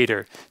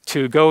indicator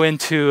to go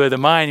into the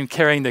mine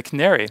carrying the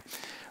canary.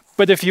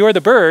 But if you're the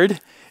bird,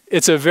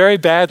 it's a very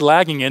bad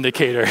lagging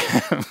indicator.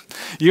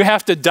 You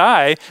have to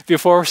die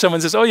before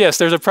someone says, oh yes,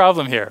 there's a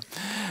problem here.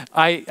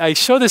 I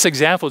show this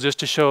example just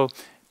to show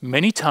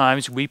many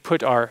times we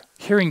put our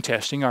hearing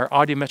testing, our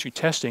audiometric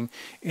testing,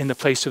 in the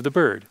place of the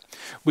bird.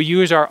 We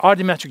use our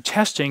audiometric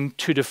testing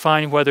to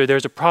define whether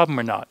there's a problem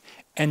or not.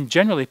 And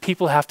generally,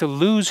 people have to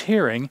lose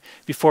hearing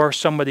before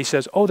somebody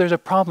says, oh, there's a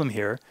problem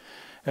here.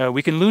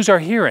 We can lose our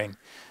hearing.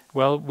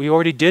 Well, we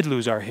already did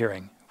lose our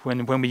hearing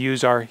when we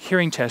use our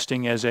hearing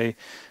testing as the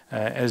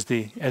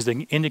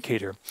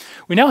indicator.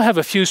 We now have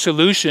a few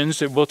solutions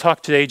that we'll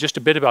talk today just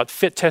a bit about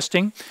fit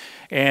testing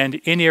and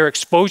in-ear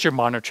exposure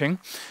monitoring.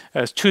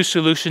 Two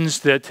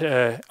solutions that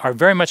are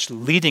very much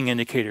leading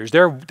indicators.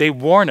 They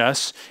warn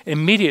us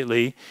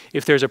immediately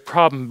if there's a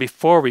problem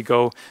before we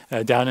go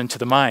down into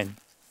the mine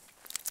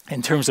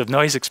in terms of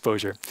noise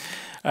exposure.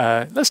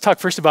 Let's talk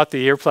first about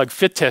the earplug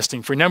fit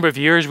testing. For a number of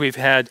years, we've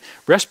had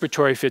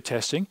respiratory fit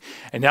testing,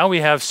 and now we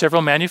have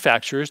several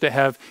manufacturers that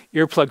have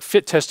earplug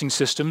fit testing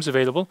systems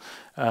available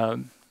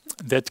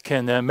that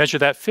can measure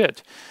that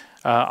fit.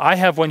 I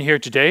have one here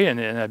today,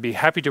 and I'd be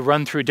happy to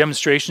run through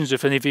demonstrations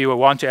if any of you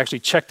want to actually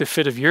check the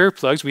fit of your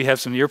earplugs. We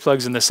have some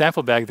earplugs in the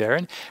sample bag there,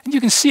 and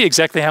you can see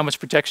exactly how much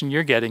protection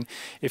you're getting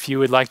if you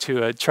would like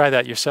to try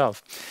that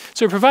yourself.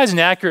 So it provides an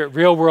accurate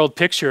real-world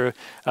picture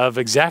of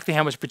exactly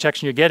how much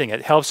protection you're getting.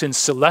 It helps in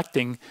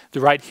selecting the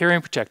right hearing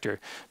protector,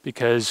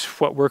 because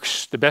what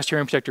works the best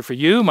hearing protector for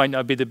you might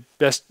not be the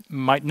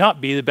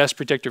best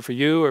protector for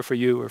you or for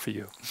you or for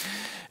you.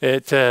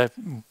 It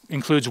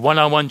includes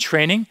one-on-one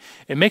training.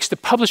 It makes the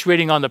published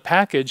rating on the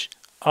package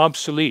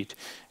obsolete.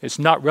 It's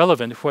not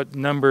relevant what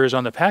number is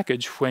on the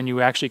package when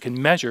you actually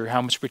can measure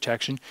how much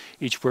protection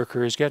each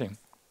worker is getting.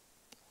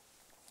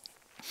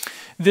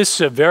 This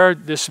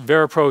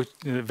VeriPro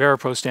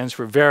stands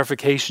for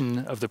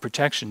verification of the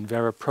protection.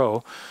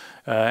 VeriPro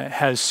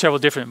has several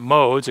different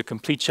modes, a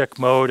complete check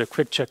mode, a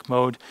quick check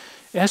mode.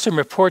 It has some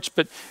reports,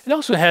 but it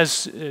also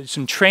has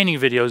some training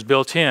videos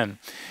built in.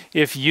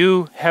 If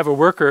you have a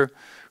worker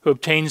who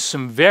obtains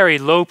some very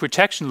low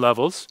protection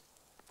levels,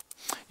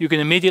 you can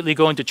immediately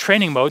go into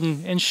training mode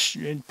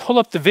and pull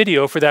up the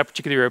video for that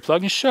particular earplug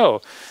and show,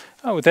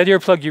 oh, with that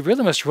earplug, you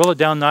really must roll it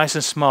down nice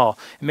and small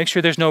and make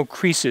sure there's no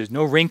creases,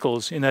 no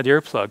wrinkles in that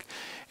earplug.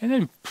 And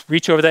then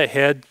reach over that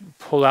head,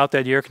 pull out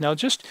that ear canal,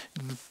 just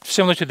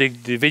similar to the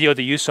video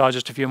that you saw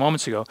just a few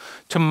moments ago,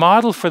 to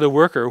model for the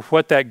worker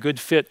what that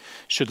good fit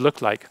should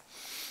look like.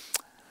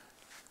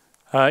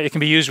 It can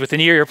be used with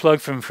any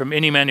earplug from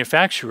any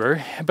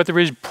manufacturer, but the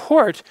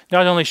report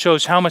not only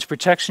shows how much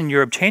protection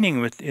you're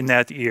obtaining in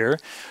that ear,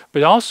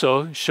 but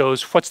also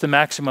shows what's the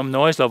maximum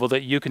noise level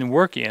that you can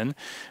work in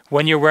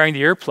when you're wearing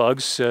the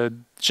earplugs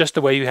just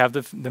the way you have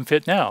them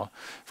fit now.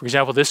 For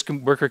example, this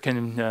worker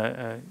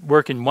can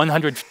work in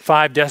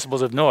 105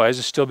 decibels of noise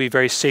and still be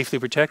very safely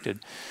protected.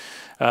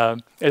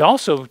 It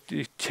also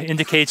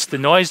indicates the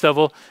noise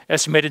level,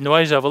 estimated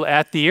noise level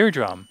at the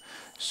eardrum.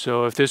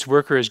 So if this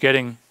worker is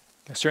getting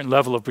a certain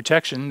level of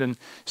protection, then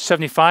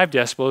 75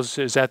 decibels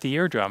is at the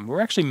eardrum.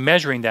 We're actually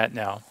measuring that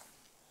now.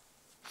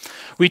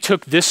 We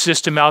took this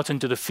system out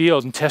into the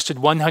field and tested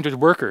 100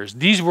 workers.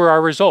 These were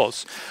our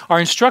results. Our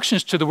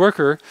instructions to the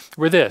worker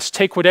were this: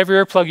 take whatever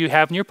earplug you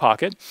have in your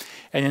pocket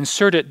and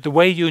insert it the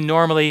way you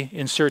normally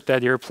insert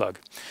that earplug.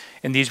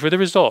 And these were the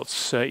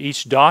results.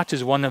 Each dot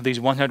is one of these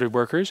 100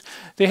 workers.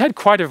 They had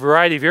quite a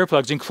variety of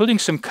earplugs, including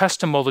some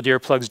custom molded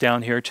earplugs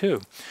down here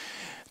too.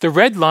 The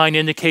red line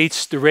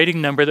indicates the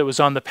rating number that was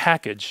on the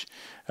package.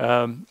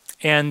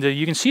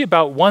 You can see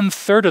about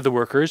 1/3 of the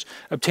workers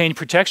obtained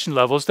protection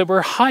levels that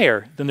were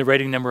higher than the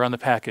rating number on the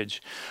package.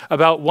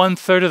 About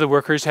 1/3 of the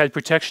workers had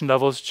protection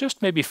levels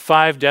just maybe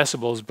 5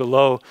 decibels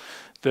below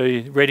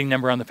the rating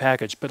number on the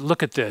package. But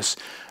look at this.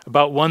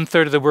 About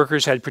 1/3 of the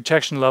workers had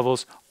protection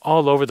levels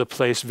all over the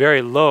place,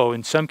 very low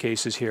in some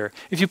cases here.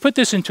 If you put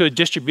this into a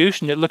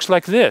distribution, it looks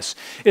like this.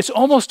 It's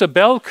almost a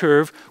bell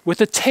curve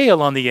with a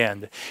tail on the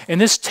end. And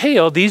this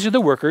tail, these are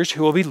the workers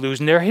who will be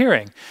losing their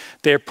hearing.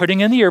 They're putting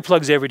in the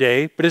earplugs every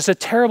day, but it's a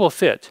terrible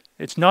fit.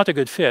 It's not a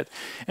good fit.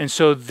 And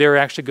so they're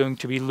actually going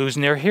to be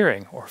losing their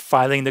hearing or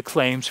filing the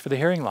claims for the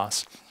hearing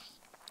loss.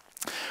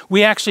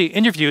 We actually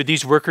interviewed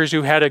these workers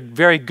who had a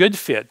very good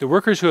fit, the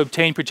workers who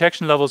obtained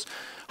protection levels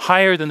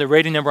higher than the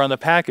rating number on the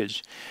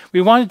package.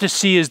 We wanted to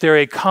see, is there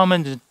a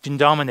common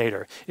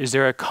denominator? Is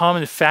there a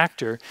common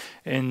factor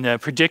in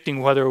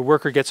predicting whether a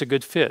worker gets a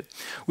good fit?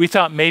 We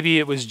thought maybe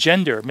it was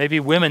gender. Maybe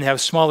women have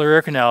smaller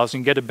ear canals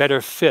and get a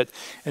better fit,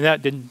 and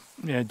that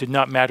did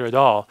not matter at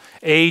all.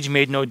 Age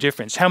made no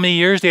difference. How many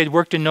years they had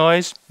worked in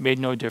noise made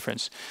no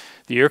difference.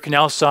 The ear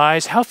canal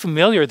size, how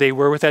familiar they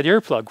were with that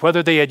earplug.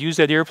 Whether they had used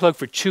that earplug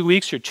for 2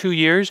 weeks or 2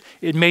 years,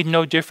 it made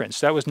no difference.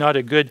 That was not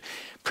a good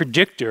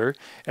predictor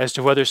as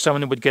to whether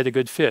someone would get a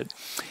good fit.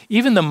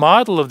 Even the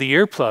model of the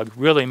earplug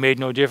really made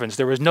no difference.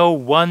 There was no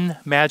one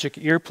magic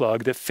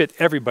earplug that fit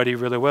everybody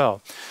really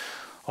well.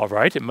 All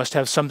right, it must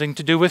have something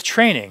to do with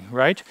training,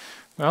 right?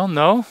 Well,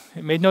 no,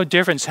 it made no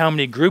difference how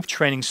many group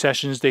training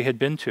sessions they had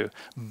been to.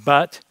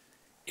 But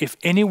if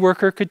any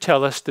worker could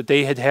tell us that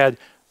they had had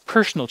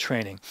personal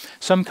training,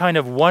 some kind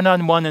of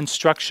one-on-one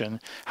instruction,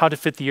 how to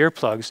fit the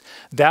earplugs,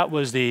 that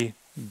was the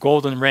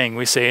golden ring,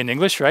 we say in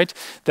English, right?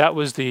 That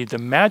was the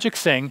magic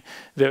thing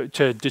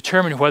to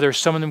determine whether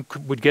someone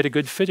would get a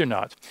good fit or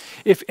not.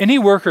 If any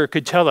worker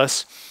could tell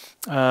us,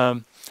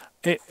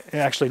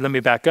 actually, let me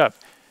back up.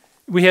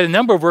 We had a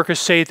number of workers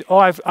say, oh,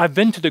 I've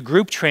been to the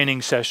group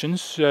training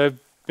sessions,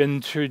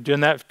 been through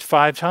doing that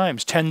 5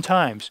 times, 10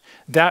 times.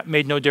 That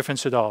made no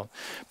difference at all.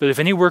 But if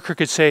any worker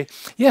could say,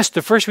 yes,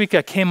 the first week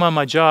I came on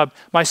my job,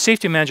 my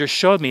safety manager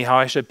showed me how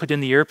I should put in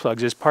the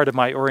earplugs as part of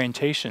my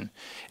orientation.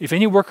 If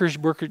any worker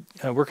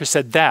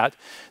said that,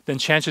 then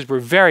chances were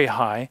very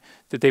high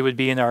that they would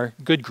be in our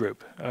good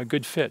group, a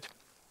good fit.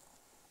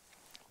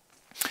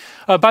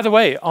 By the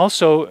way,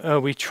 also,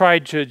 we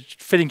tried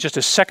fitting just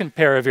a second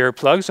pair of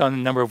earplugs on a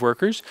number of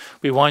workers.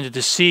 We wanted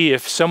to see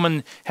if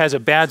someone has a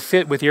bad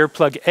fit with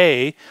earplug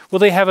A, will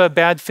they have a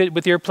bad fit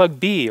with earplug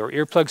B or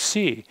earplug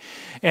C?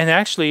 And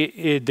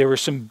actually, there were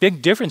some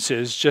big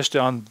differences just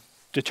on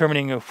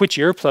determining which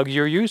earplug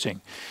you're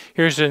using.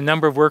 Here's a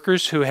number of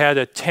workers who had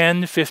a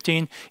 10,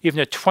 15, even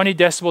a 20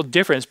 decibel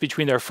difference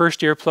between their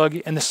first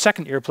earplug and the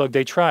second earplug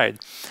they tried.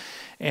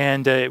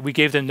 And we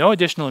gave them no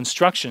additional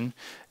instruction.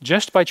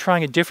 Just by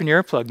trying a different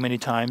earplug many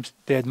times,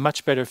 they had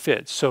much better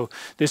fits. So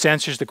this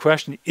answers the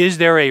question, is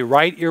there a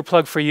right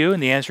earplug for you?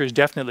 And the answer is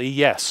definitely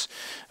yes.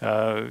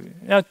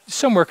 Now,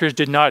 some workers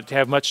did not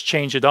have much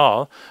change at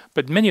all,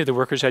 but many of the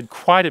workers had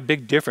quite a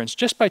big difference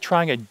just by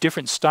trying a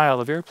different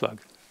style of earplug.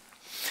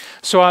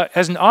 So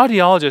as an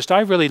audiologist, I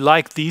really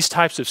like these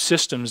types of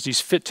systems, these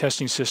fit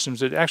testing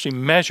systems that actually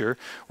measure,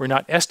 we're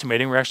not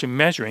estimating, we're actually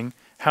measuring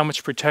how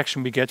much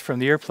protection we get from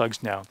the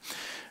earplugs now.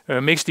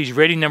 It makes these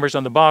rating numbers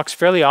on the box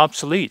fairly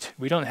obsolete.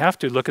 We don't have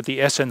to look at the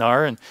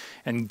SNR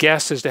and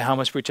guess as to how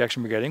much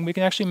protection we're getting. We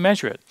can actually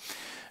measure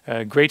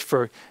it. Great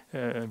for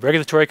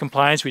regulatory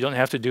compliance. We don't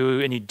have to do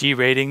any D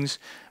ratings.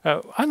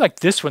 I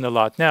like this one a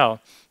lot now.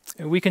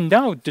 We can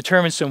now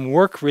determine some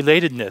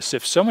work-relatedness.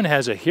 If someone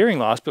has a hearing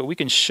loss, but we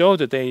can show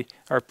that they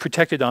are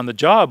protected on the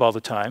job all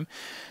the time,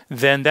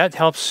 then that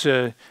helps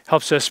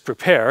us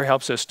prepare,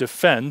 helps us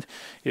defend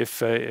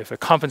if a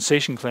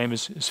compensation claim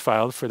is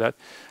filed for that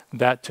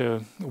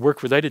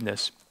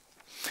work-relatedness.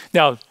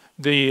 Now,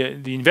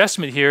 The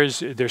investment here is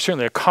there's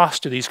certainly a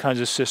cost to these kinds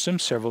of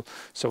systems, several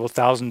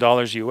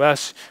 $1,000s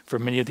US for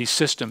many of these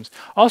systems.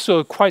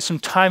 Also, quite some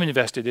time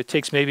invested. It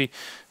takes maybe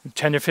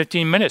 10 or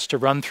 15 minutes to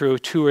run through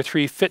 2 or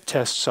 3 fit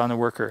tests on a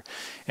worker.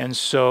 And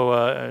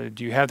so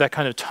do you have that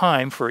kind of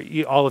time for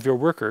all of your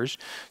workers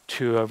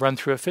to run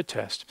through a fit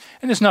test?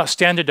 And it's not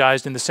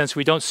standardized in the sense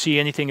we don't see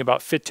anything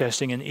about fit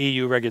testing in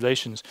EU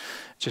regulations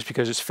just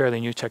because it's fairly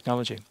new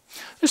technology.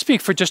 Let's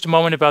speak for just a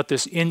moment about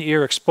this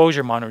in-ear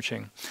exposure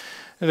monitoring.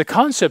 Now, the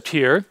concept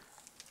here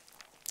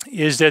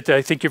is that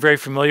I think you're very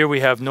familiar. We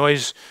have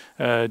noise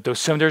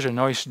dosimeters or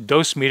noise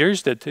dose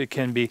meters that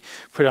can be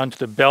put onto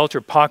the belt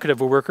or pocket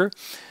of a worker.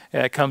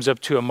 It comes up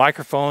to a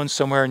microphone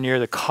somewhere near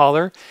the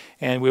collar,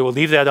 and we will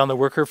leave that on the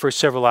worker for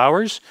several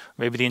hours,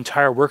 maybe the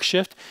entire work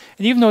shift.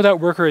 And even though that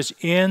worker is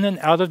in and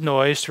out of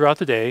noise throughout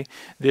the day,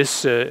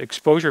 this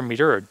exposure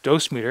meter or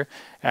dose meter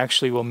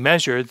actually will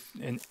measure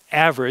and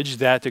average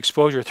that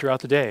exposure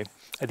throughout the day.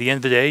 At the end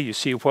of the day, you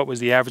see what was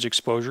the average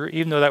exposure,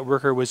 even though that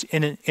worker was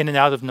in and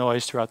out of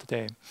noise throughout the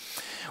day.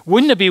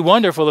 Wouldn't it be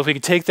wonderful if we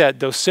could take that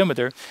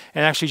dosimeter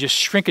and actually just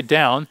shrink it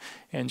down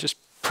and just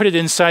put it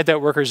inside that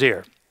worker's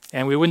ear?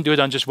 And we wouldn't do it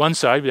on just one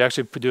side, we'd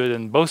actually do it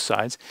on both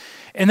sides.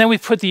 And then we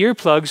put the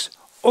earplugs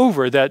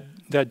over that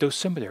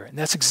dosimeter. And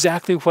that's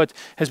exactly what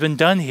has been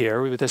done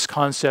here with this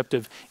concept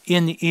of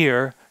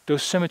in-ear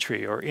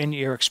dosimetry or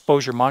in-ear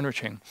exposure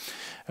monitoring.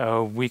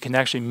 We can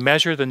actually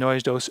measure the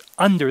noise dose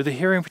under the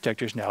hearing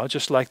protectors now,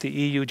 just like the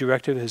EU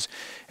directive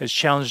has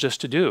challenged us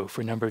to do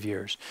for a number of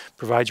years.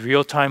 Provides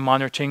real-time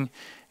monitoring,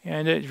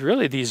 and it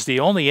really is the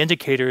only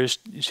indicators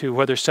to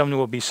whether someone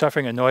will be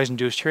suffering a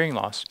noise-induced hearing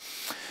loss.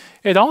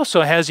 It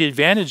also has the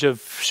advantage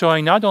of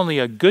showing not only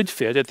a good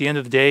fit. At the end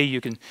of the day,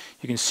 you can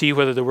see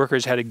whether the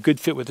worker's had a good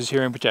fit with his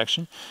hearing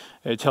protection.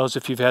 It tells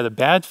if you've had a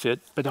bad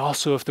fit, but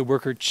also if the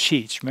worker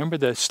cheats. Remember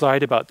the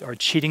slide about our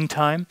cheating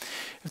time?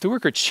 If the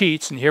worker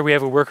cheats, and here we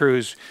have a worker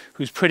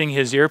who's putting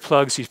his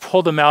earplugs, he's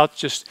pulled them out,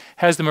 just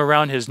has them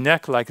around his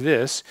neck like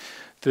this,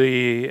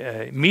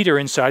 the meter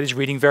inside is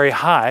reading very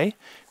high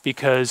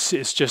because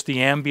it's just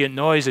the ambient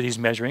noise that he's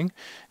measuring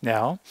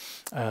now.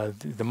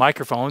 The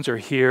microphones are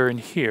here and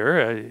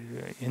here,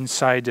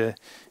 inside,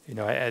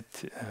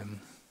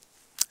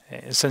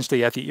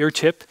 essentially at the ear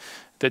tip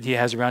that he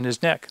has around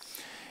his neck.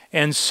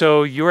 And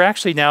so you're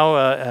actually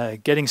now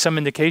getting some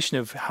indication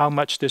of how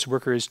much this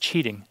worker is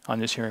cheating on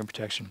this hearing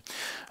protection.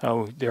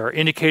 There are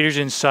indicators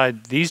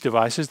inside these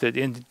devices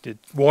that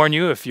warn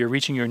you if you're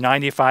reaching your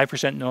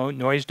 95%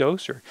 noise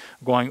dose or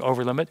going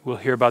over limit. We'll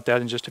hear about that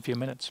in just a few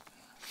minutes.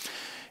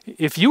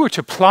 If you were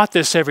to plot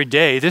this every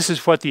day, this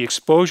is what the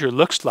exposure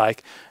looks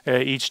like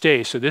each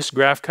day. So this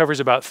graph covers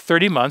about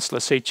 30 months,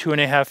 let's say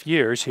 2.5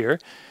 years here,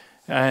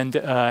 and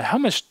how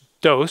much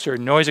dose or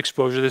noise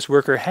exposure this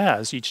worker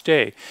has each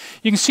day.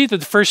 You can see that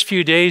the first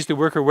few days the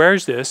worker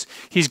wears this,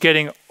 he's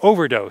getting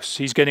overdose.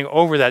 He's getting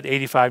over that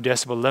 85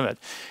 decibel limit.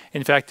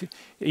 In fact,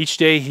 each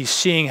day he's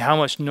seeing how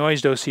much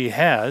noise dose he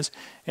has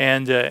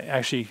and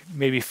actually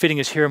maybe fitting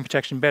his hearing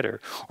protection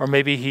better. Or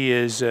maybe he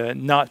is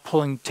not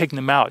taking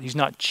them out. He's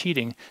not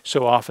cheating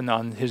so often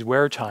on his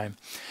wear time.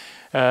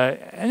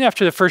 And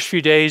after the first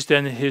few days,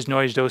 then his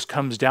noise dose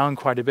comes down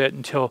quite a bit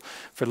until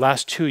for the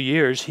last 2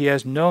 years, he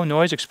has no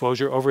noise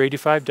exposure over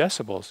 85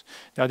 decibels,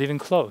 not even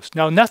close.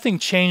 Now, nothing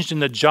changed in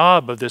the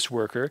job of this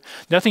worker.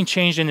 Nothing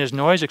changed in his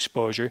noise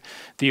exposure.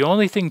 The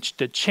only thing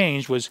that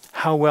changed was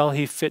how well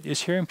he fit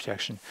his hearing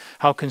protection,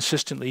 how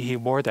consistently he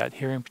wore that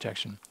hearing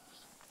protection.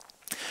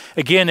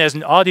 Again, as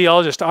an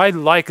audiologist, I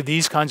like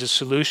these kinds of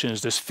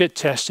solutions, this fit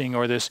testing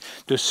or this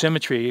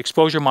dosimetry,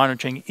 exposure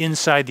monitoring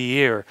inside the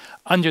ear,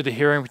 under the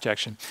hearing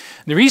protection.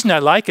 And the reason I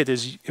like it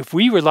is if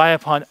we rely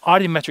upon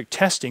audiometric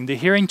testing, the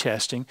hearing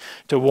testing,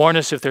 to warn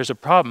us if there's a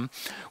problem,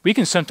 we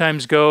can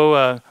sometimes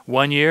go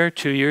 1 year,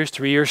 2 years,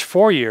 3 years,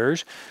 4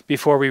 years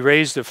before we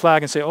raise the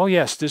flag and say, oh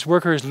yes, this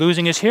worker is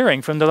losing his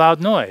hearing from the loud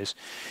noise.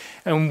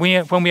 And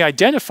when we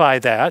identify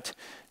that,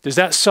 does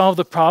that solve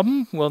the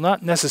problem? Well,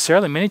 not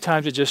necessarily. Many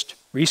times it just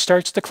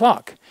restarts the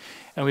clock.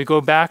 And we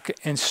go back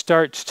and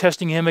start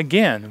testing him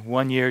again,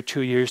 1 year,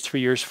 2 years,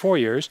 3 years, 4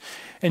 years.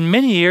 And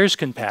many years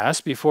can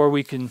pass before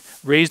we can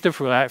raise the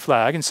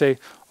flag and say,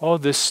 oh,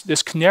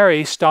 this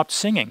canary stopped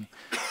singing.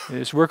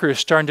 This worker is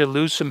starting to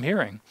lose some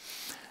hearing.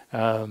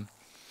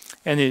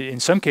 And in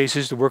some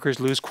cases, the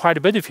workers lose quite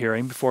a bit of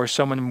hearing before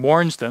someone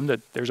warns them that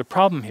there's a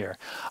problem here.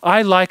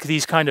 I like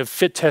these kind of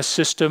fit test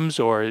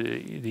systems or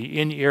the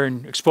in-ear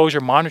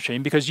exposure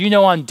monitoring because you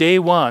know on day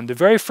one, the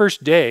very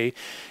first day,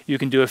 you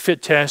can do a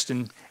fit test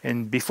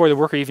and before the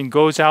worker even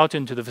goes out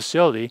into the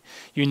facility,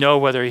 you know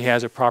whether he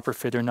has a proper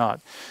fit or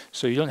not.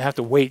 So you don't have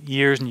to wait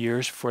years and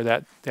years for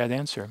that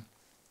answer.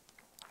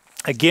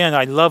 Again,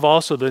 I love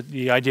also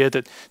the idea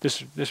that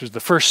this was the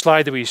first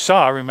slide that we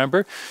saw,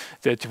 remember,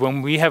 that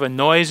when we have a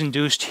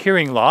noise-induced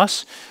hearing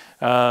loss,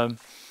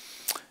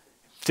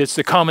 it's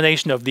the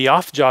combination of the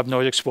off-job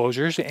noise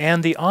exposures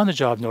and the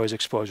on-the-job noise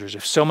exposures.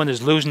 If someone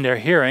is losing their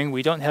hearing,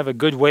 we don't have a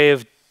good way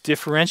of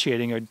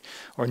differentiating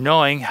or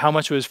knowing how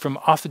much was from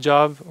off the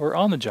job or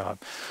on the job.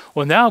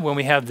 Well, now when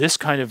we have this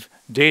kind of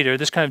data,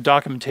 this kind of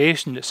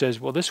documentation that says,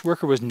 well, this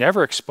worker was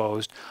never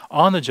exposed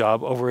on the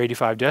job over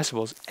 85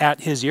 decibels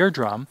at his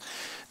eardrum,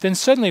 then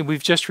suddenly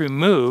we've just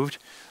removed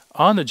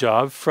on the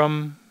job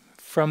from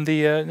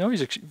the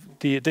noise,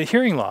 the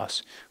hearing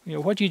loss. You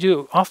know, what do you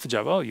do off the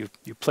job? Oh, you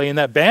play in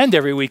that band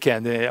every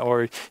weekend,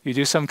 or you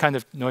do some kind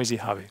of noisy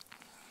hobby.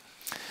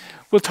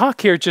 We'll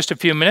talk here just a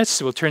few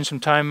minutes. We'll turn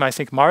some time. I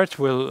think Marit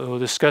will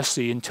discuss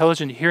the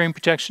intelligent hearing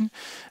protection.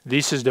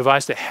 This is a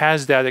device that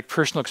has that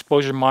personal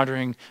exposure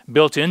monitoring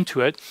built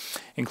into it,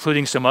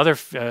 including some other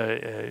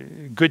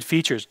good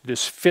features.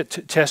 This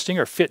fit testing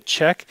or fit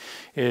check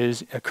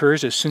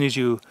occurs as soon as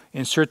you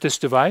insert this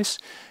device.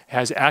 It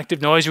has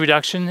active noise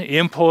reduction,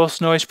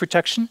 impulse noise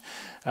protection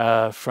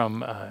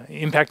from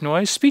impact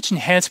noise. Speech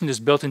enhancement is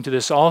built into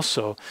this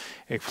also.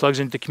 It plugs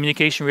into the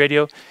communication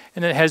radio,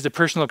 and it has the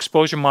personal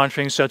exposure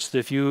monitoring such that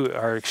if you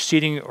are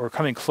exceeding or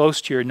coming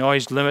close to your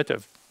noise limit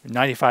of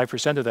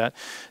 95% of that,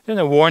 then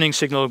a warning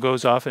signal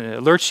goes off and it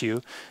alerts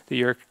you that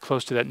you're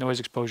close to that noise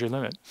exposure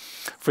limit.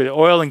 For the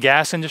oil and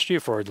gas industry,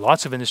 for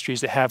lots of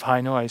industries that have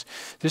high noise,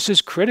 this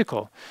is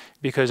critical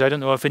because I don't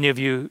know if any of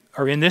you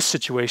are in this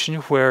situation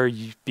where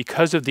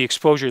because of the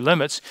exposure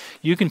limits,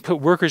 you can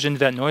put workers into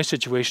that noise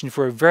situation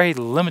for a very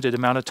limited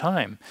amount of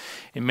time.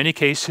 In many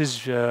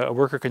cases, a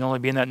worker can only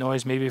be in that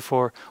noise maybe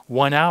for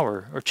 1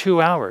 hour or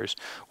 2 hours.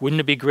 Wouldn't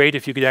it be great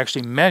if you could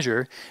actually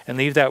measure and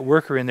leave that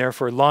worker in there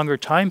for a longer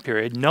time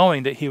period,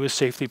 knowing that he was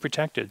safely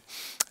protected?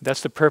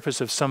 That's the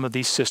purpose of some of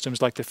these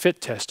systems like the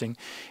fit testing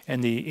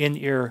and the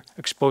in-ear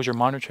exposure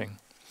monitoring.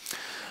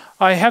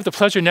 I have the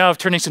pleasure now of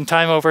turning some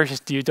time over.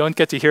 You don't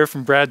get to hear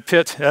from Brad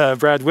Witt,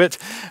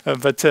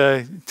 but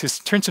to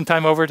turn some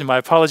time over to my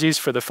apologies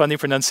for the funny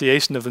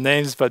pronunciation of the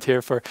names, but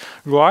here for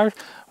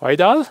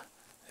Høydal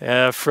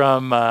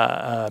from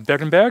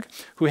Beerenberg,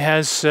 who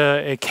has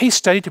a case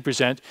study to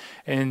present,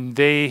 and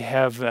they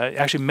have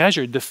actually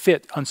measured the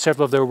fit on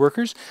several of their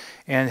workers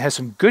and has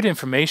some good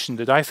information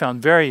that I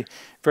found very,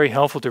 very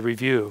helpful to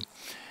review.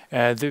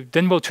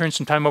 Then we'll turn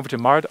some time over to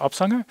Marit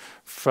Opsanger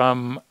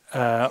from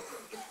LBO.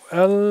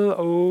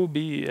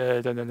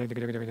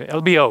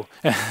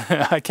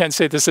 I can't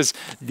say this is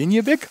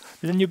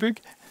Linjebygg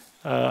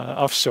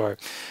offshore.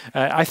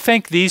 I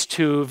thank these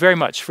two very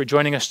much for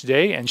joining us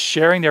today and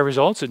sharing their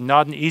results. It's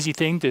not an easy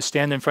thing to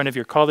stand in front of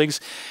your colleagues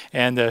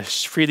and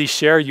freely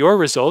share your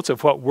results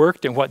of what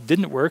worked and what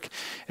didn't work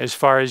as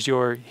far as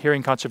your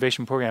hearing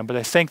conservation program. But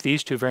I thank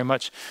these two very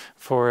much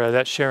for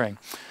that sharing.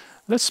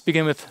 Let's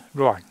begin with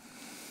Roar.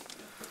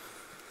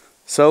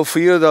 So for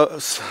you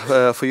those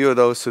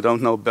who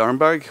don't know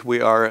Beerenberg, we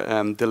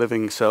are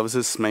delivering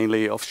services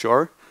mainly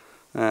offshore,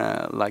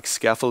 like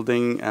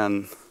scaffolding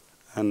and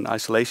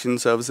isolation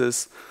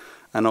services,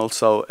 and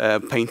also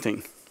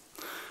painting.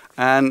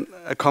 And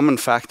a common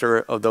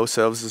factor of those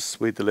services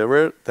we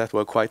deliver that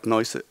were quite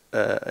noise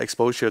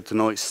exposure to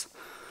noise.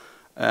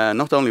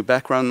 Not only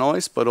background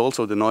noise, but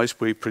also the noise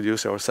we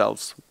produce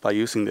ourselves by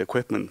using the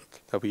equipment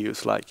that we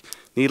use, like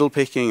needle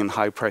picking and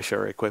high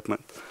pressure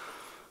equipment.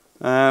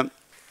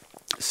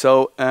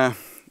 So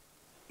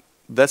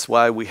that's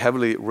why we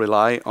heavily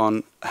rely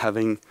on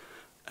having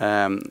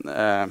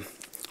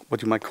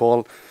what you might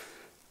call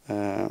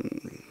a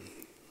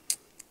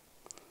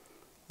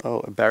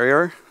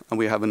barrier, and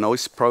we have a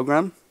noise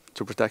program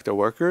to protect our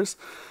workers.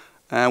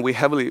 And we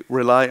heavily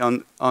rely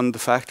on the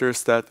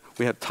factors that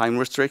we have time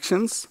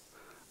restrictions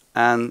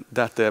and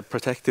that the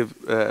protective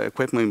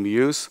equipment we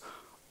use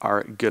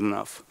are good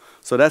enough.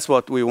 So that's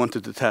what we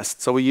wanted to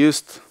test. So we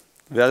used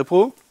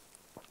VeriPro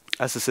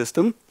as a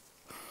system.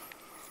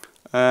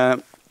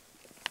 And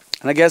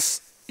I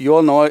guess you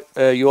all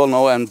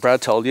know, and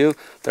Brad told you,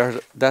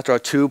 that there are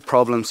two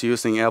problems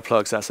using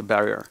earplugs as a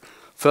barrier.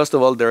 First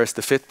of all, there is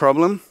the fit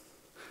problem.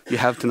 You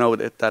have to know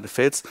that it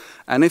fits.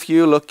 And if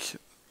you know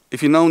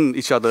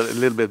each other a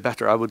little bit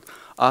better, I would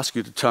ask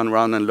you to turn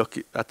around and look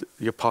at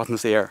your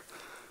partner's ear,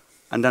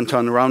 and then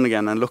turn around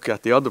again and look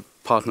at the other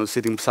partner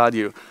sitting beside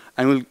you,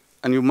 and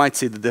you might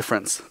see the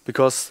difference,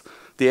 because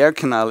the ear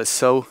canal is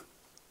so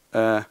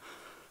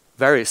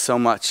varies so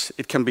much.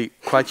 It can be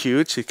quite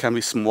huge, it can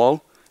be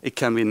small, it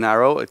can be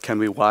narrow, it can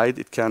be wide,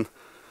 it can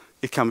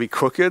be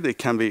crooked, it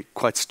can be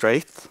quite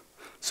straight.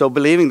 So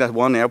believing that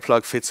one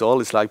earplug fits all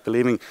is like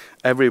believing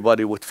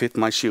everybody would fit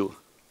my shoe.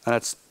 And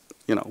that's,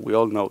 we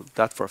all know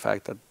that for a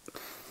fact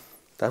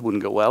that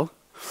wouldn't go well.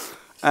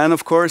 And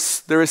of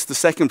course, there is the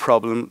second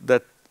problem,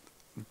 that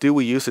do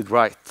we use it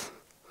right?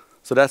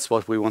 So that's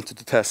what we wanted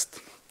to test.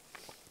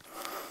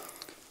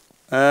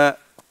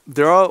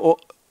 There are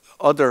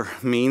other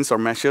means or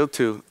measure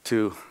to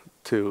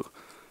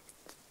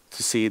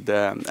see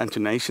the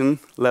intonation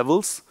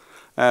levels,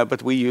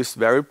 but we use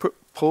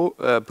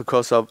VeriPro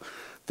because of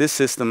this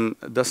system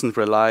doesn't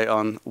rely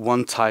on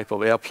one type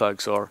of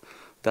earplugs, or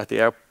that the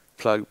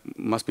earplug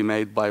must be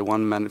made by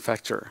one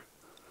manufacturer.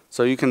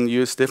 So you can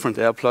use different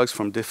earplugs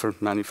from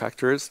different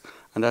manufacturers,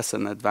 and that's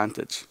an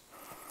advantage.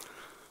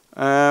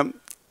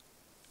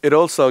 it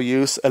also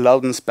uses a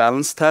loudness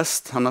balance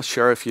test. I'm not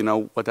sure if you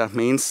know what that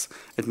means.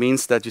 It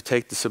means that you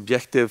take the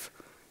subjective,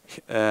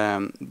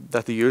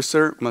 that the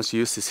user must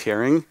use his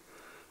hearing,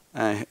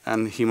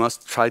 and he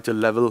must try to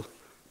level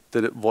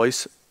the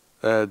voice,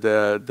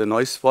 the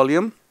noise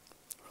volume.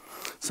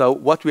 So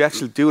what we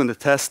actually do in the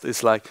test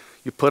is like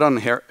you put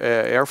on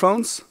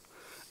earphones,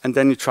 and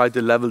then you try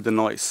to level the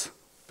noise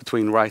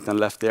between right and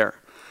left ear.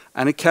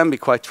 And it can be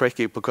quite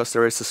tricky because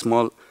there is a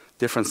small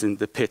difference in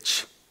the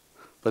pitch.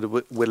 But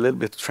with a little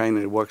bit of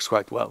training, it works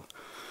quite well.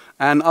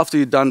 And after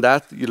you've done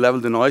that, you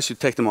level the noise, you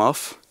take them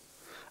off,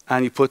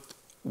 and you put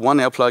one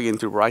earplug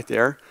into right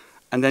ear,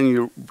 and then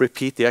you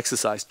repeat the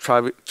exercise,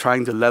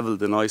 trying to level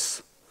the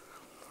noise.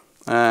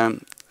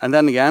 And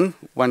then again,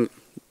 when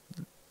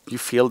you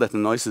feel that the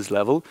noise is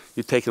level,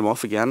 you take them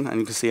off again, and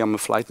you can see I'm a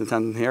flight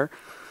attendant here.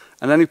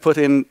 And then you put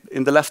in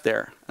the left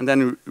ear, and then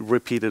you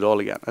repeat it all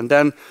again. And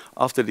then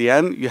after the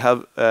end, you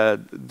have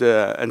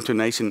the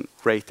intonation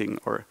rating,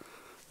 or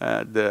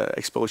the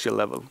exposure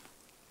level.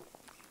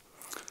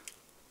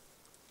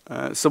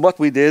 So what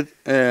we did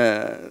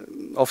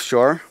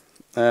offshore,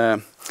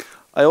 I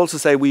also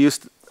say we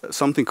used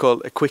something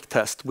called a quick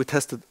test. We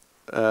tested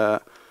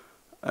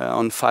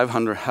on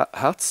 500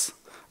 Hz,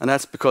 and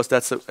that's because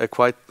that's a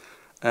quite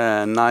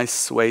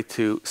nice way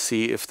to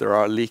see if there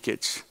are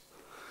leakage.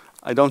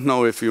 I don't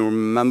know if you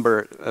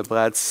remember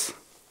Brad's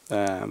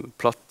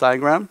plot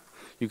diagram.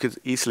 You could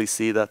easily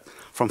see that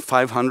from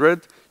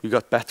 500 you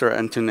got better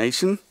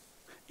intonation,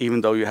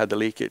 even though you had the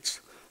leakage.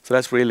 So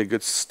that's really a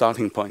good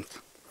starting point.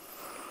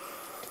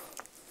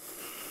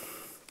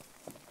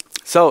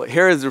 So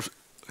here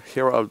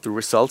are the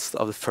results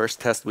of the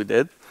first test we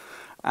did.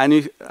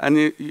 And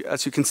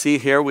as you can see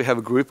here, we have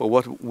a group of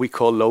what we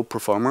call low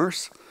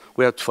performers.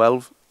 We have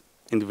 12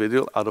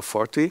 individuals out of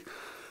 40.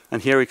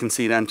 And here you can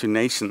see the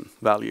intonation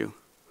value,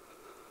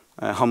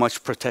 how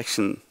much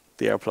protection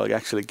the earplug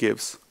actually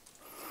gives.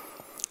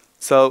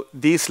 So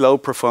these low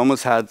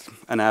performers had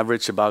an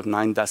average about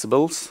 9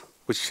 decibels,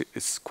 which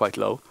is quite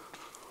low,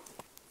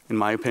 in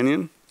my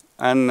opinion.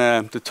 And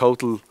the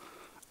total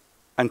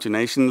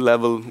intonation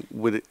level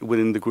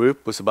within the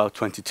group was about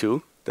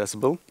 22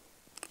 decibel.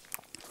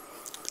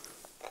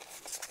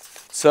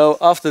 So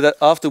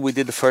after we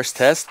did the first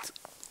test,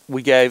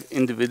 we gave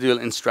individual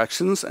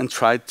instructions and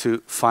tried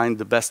to find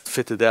the best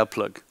fitted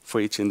earplug for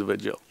each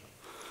individual.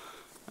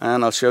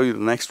 And I'll show you the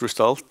next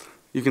result.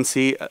 You can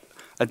see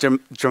a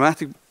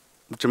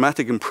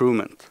dramatic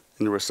improvement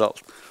in the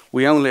result.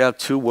 We only have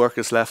 2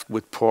 workers left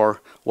with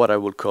poor, what I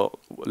would call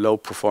low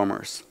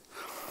performers.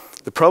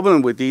 The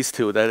problem with these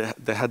 2, that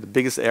they had the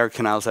biggest air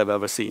canals I've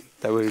ever seen.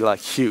 They were like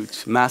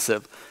huge,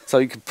 massive. So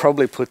you could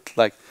probably put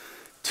like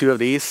 2 of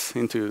these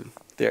into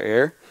their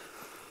ear.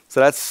 So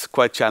that's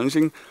quite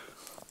challenging.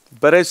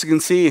 But as you can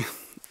see,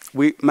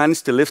 we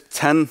managed to lift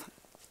 10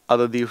 out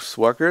of these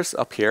workers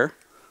up here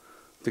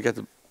to get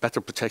a better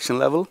protection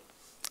level,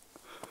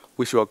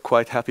 which we are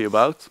quite happy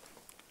about.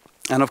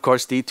 And of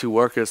course, these 2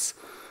 workers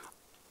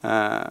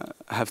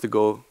have to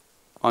go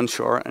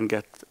onshore and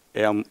get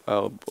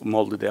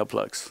molded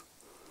earplugs,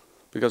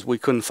 because we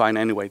couldn't find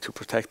any way to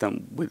protect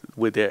them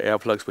with the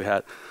earplugs we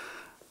had.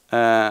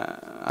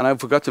 And I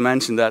forgot to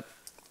mention that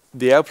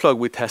the earplug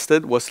we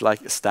tested was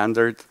like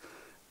standard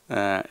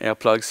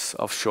earplugs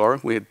offshore.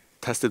 We had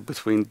tested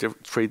between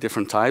 3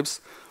 different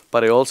types,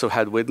 but I also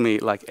had with me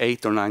like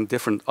 8 or 9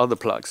 different other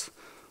plugs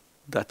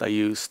that I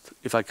used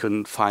if I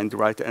couldn't find the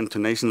right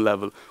intonation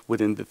level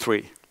within the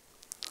 3.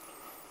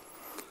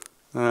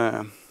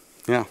 Yeah.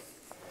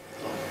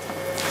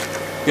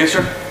 Yeah,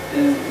 sure.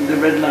 The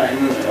red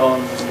line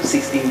on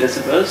 16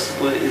 decibels,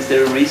 is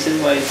there a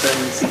reason why it's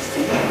on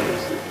 16?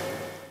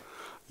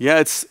 Yeah,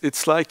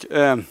 it's like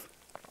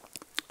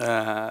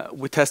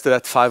we tested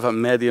at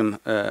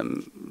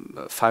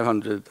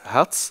 500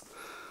 Hertz,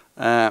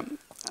 and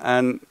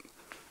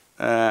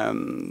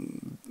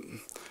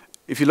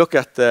if you look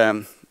at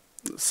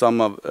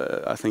some of,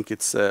 I think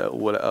it's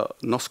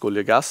Norsk Olje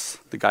og Gass,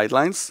 the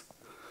guidelines,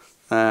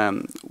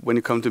 when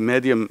you come to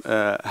medium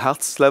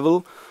Hertz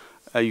level,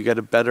 you get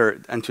a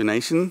better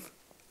intonation,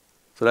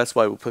 so that's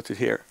why we put it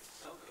here.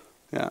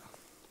 Yeah,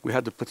 we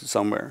had to put it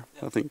somewhere.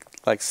 I think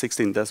like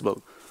 16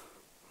 decibel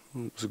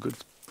was a good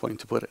point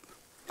to put it.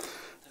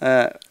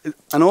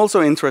 An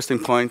also interesting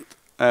point,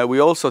 we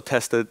also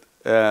tested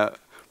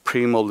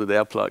pre-molded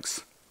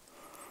earplugs.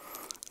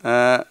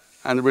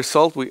 And the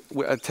result, we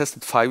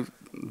tested 5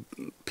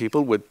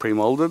 people with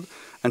pre-molded,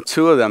 and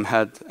 2 of them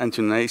had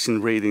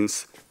intonation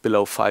readings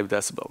below 5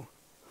 decibel.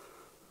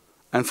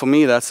 And for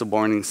me, that's a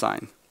warning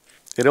sign.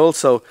 It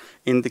also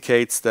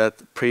indicates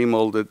that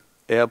pre-molded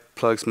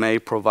earplugs may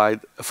provide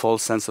a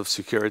false sense of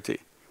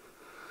security.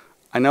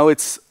 I know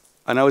it's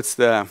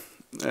the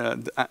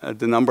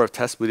number of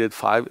tests we did,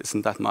 5,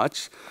 isn't that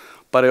much,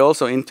 but I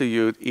also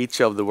interviewed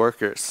each of the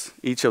workers,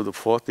 each of the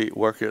 40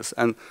 workers,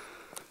 and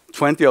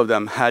 20 of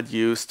them had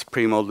used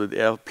pre-molded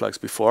earplugs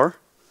before.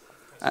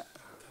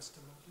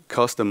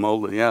 Custom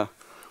molded, yeah.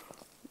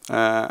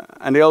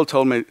 And they all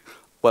told me,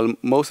 well,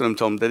 most of them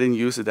told me they didn't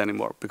use it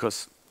anymore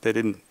because they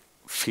didn't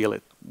feel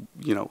it,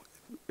 you know,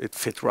 it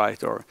fit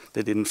right or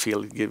they didn't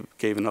feel it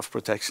gave enough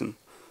protection.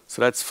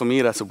 So that's, for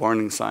me, that's a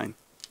warning sign.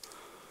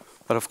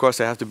 But of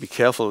course, I have to be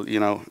careful,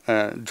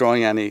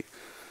 drawing any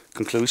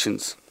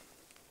conclusions.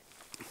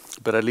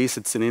 But at least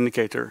it's an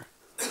indicator.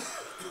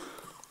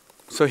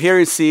 So here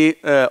you see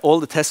all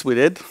the tests we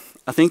did.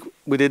 I think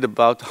we did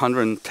about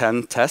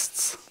 110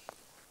 tests.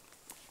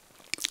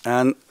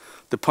 And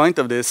the point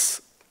of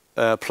this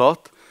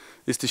plot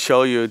is to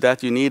show you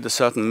that you need a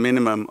certain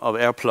minimum of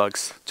air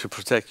plugs to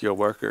protect your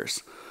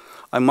workers.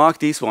 I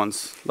marked these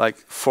ones, like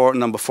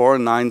number 4,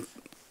 9,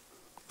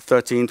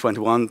 13,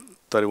 21,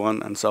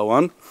 31, and so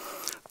on.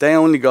 They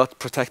only got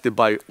protected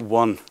by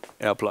one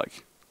air plug.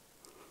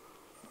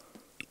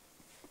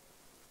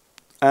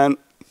 And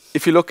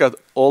if you look at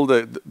all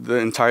the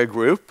entire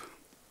group,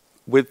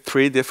 with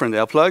 3 different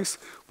air plugs,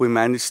 we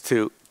managed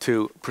to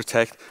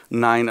protect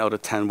 9 out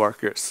of 10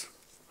 workers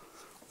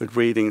with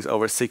readings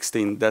over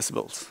 16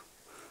 decibels.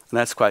 And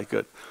that's quite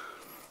good.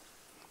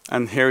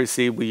 And here you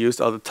see we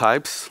used other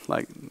types,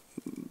 like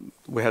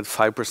we had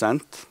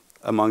 5%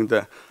 among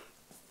the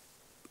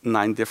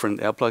 9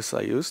 different air plugs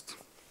I used.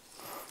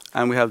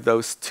 And we have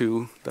those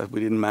 2 that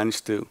we didn't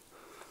manage to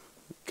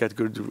get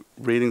good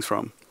readings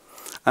from.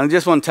 And I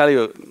just want to tell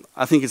you,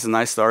 I think it's a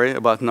nice story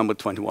about number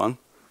 21.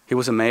 He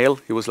was a male,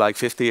 he was like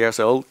 50 years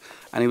old,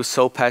 and he was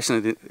so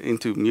passionate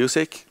into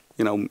music.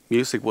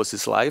 Music was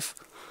his life.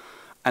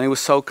 And he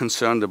was so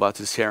concerned about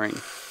his hearing.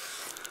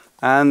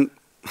 And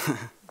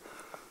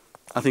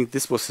I think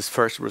this was his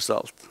first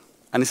result.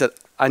 And he said,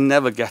 I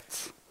never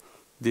get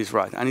this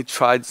right. And he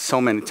tried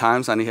so many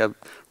times, and he had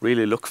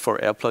really looked for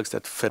earplugs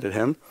that fitted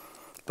him,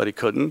 but he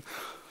couldn't.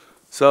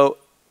 So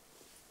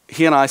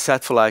he and I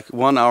sat for like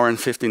 1 hour and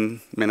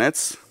 15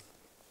 minutes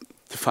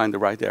to find the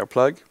right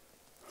earplug.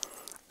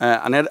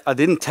 And I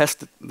didn't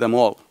test them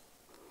all,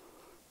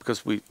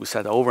 because we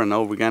sat over and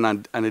over again,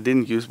 and I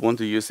didn't want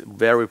to use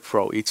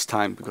VeriPro each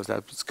time, because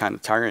that was kind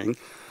of tiring.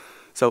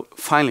 So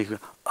finally,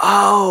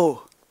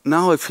 oh,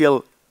 now I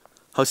feel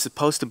how it's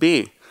supposed to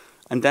be.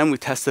 And then we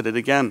tested it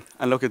again,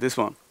 and look at this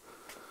one.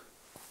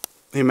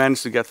 He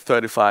managed to get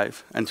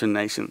 35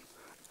 intonation,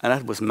 and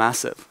that was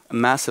massive, a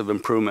massive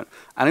improvement.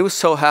 And he was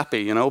so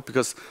happy,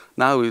 because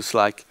now he was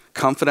like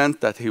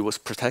confident that he was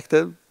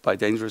protected by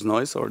dangerous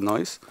noise or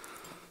noise.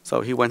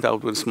 So he went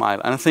out with a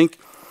smile. And I think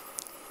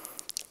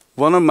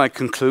one of my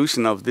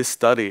conclusions of this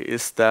study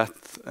is that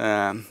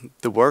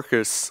the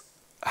workers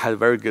had a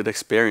very good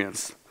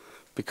experience,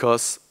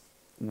 because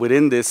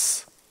within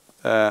this,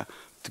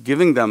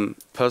 giving them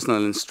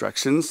personal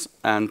instructions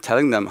and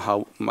telling them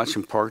how much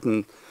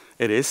important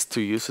it is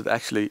to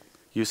actually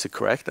use it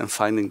correct, and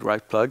finding the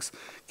right plugs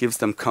gives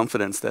them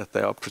confidence that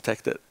they are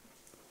protected.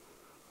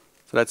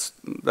 So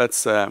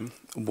that's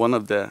one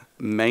of the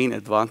main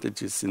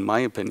advantages, in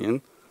my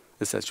opinion,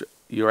 is that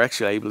you're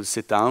actually able to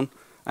sit down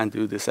and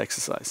do this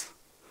exercise.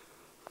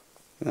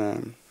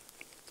 How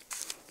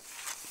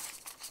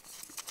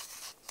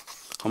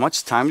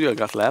much time do I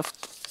got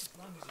left?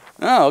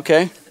 Oh,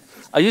 okay.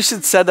 You should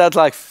have said that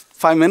like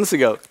 5 minutes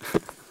ago.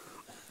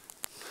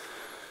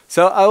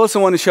 So I also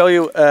want to show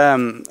you,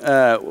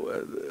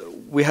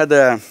 we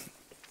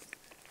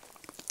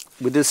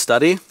did a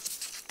study,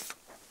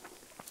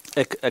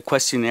 a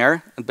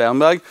questionnaire at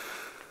Beerenberg,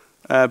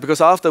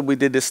 because after we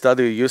did this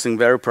study using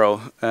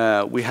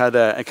VeriPro, we had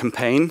a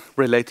campaign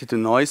related to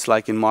noise,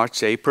 like in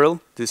March,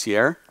 April this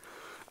year.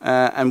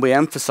 And we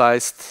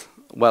emphasized,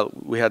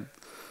 we had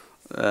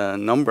a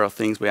number of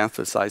things we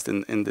emphasized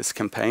in this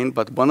campaign,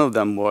 but one of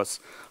them was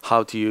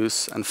how to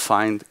use and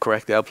find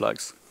correct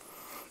earplugs.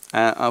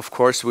 Of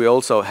course, we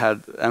also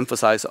had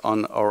emphasized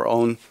on our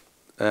own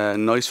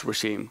noise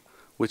regime,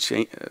 which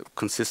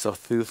consists of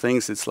 2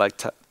 things. It's like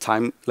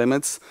time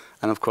limits,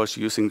 and of course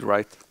using the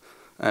right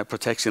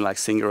protection, like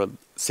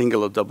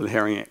single or double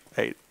hearing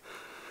aid.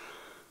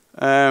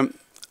 And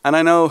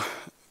I know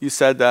you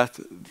said that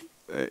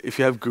if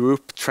you have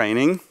group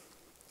training,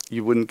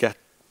 you wouldn't get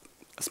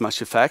as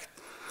much effect.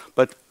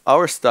 But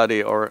our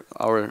study or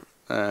our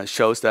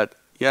shows that,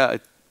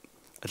 at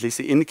least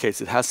it indicates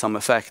it has some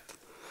effect.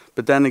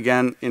 But then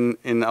again,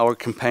 in our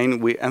campaign,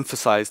 we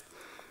emphasized,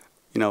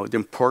 the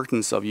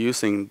importance of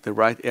using the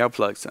right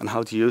earplugs and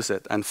how to use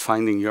it and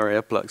finding your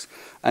earplugs.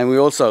 And we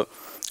also,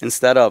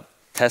 instead of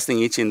testing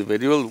each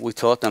individual, we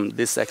taught them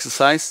this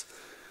exercise.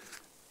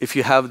 If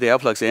you have the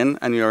earplugs in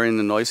and you're in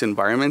a noisy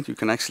environment, you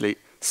can actually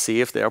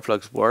see if the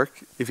earplugs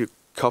work. If you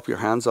cup your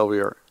hands over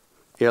your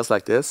ears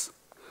like this,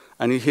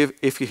 and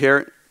if you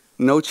hear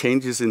no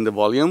changes in the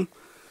volume,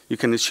 you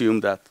can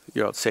assume that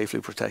you're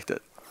safely protected.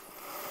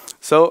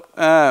 So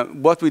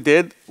what we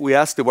did, we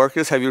asked the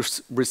workers, have you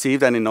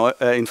received any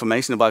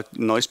information about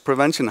noise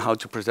prevention, how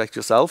to protect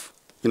yourself?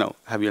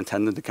 Have you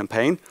attended the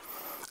campaign?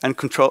 And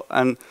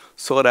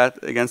saw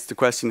that against the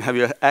question, have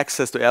you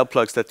access to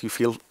earplugs that you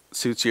feel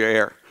suits your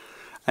ear?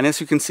 And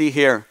as you can see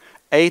here,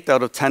 8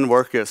 out of 10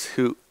 workers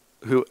who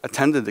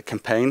attended the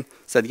campaign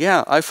said,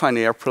 yeah, I find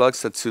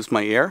earplugs that suits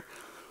my ear.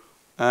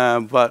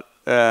 But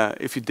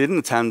if you didn't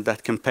attend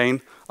that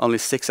campaign, only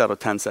 6 out of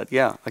 10 said,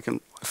 yeah, I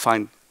can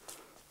find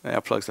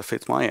earplugs that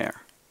fit my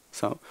ear.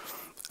 So,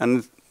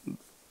 and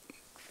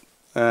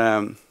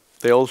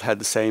they all had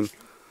the same,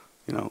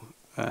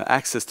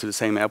 access to the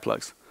same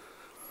earplugs.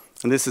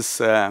 And this is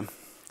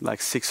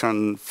like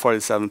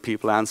 647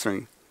 people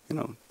answering,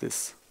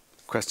 this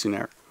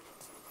questionnaire.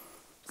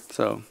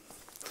 So,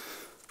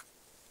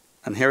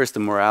 and here is the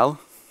morale,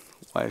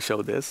 why I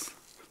show this.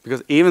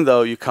 Because even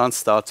though you can't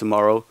start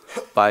tomorrow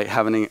by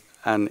having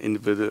an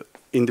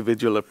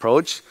individual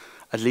approach,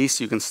 at least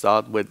you can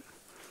start with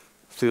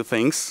 2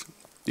 things.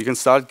 You can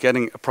start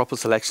getting a proper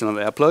selection of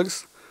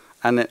earplugs.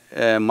 And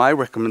my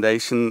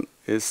recommendation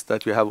is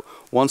that you have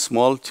 1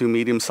 small, 2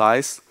 medium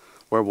size,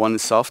 where 1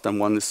 is soft and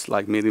 1 is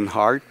like medium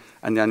hard,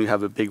 and then you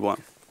have a big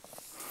one.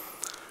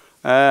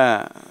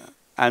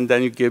 And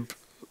then you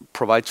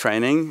provide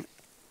training,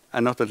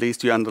 and not at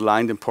least you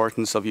underline the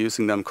importance of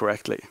using them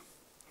correctly.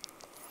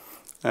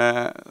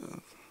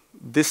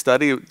 This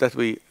study that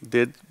we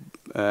did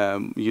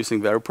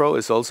using VeriPro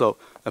is also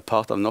a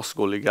part of Norsk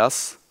Olje og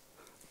Gass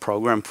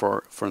program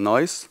for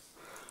noise.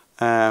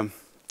 And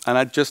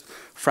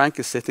Frank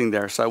is sitting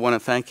there, so I want to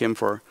thank him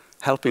for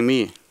helping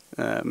me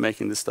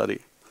making this study.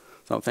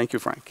 So thank you,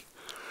 Frank.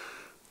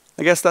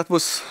 I guess that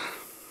was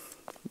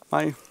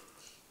my,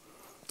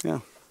 yeah.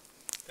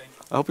 Thank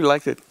you. I hope you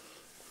liked it.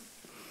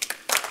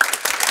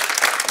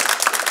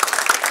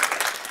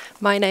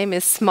 My name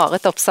is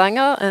Marit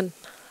Oppsanger, and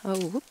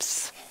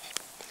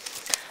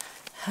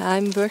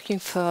I'm working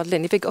for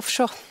Lindebygg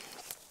Offshore,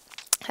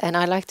 and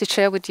I'd like to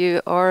share with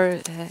you our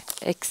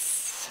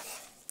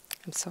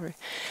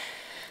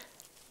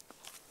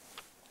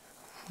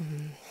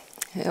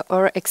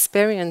our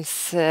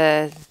experience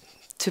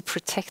to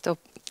protect our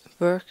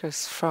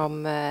workers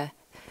from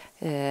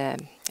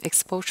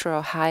exposure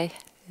of high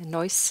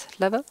noise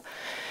level,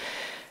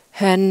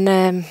 and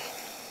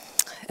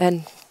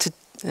to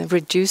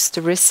reduce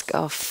the risk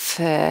of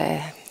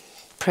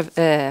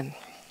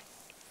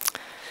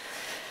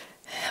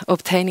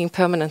obtaining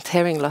permanent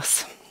hearing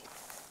loss.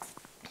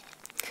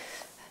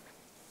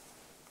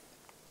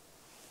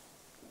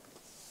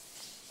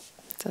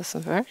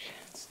 Doesn't work.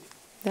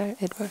 There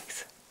it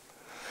works.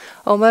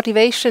 Our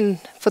motivation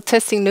for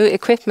testing new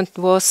equipment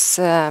was,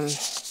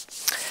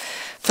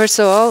 first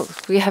of all,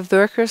 we have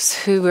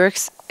workers who work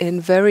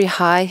in very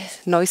high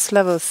noise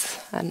levels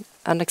and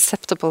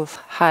unacceptable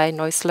high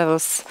noise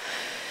levels.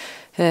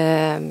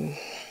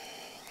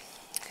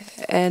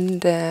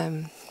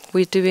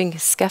 We're doing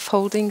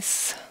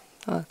scaffoldings,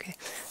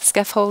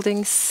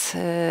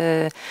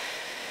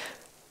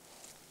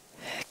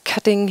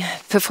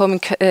 performing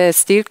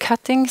steel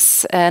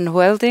cuttings and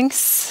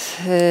weldings,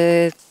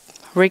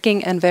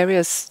 rigging and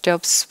various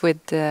jobs with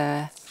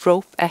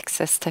rope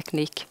access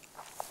technique.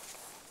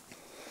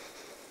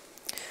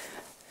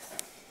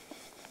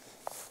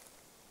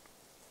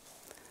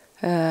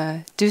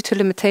 Due to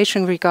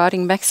limitation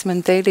regarding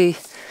maximum daily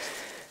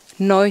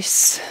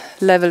noise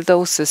level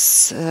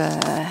doses,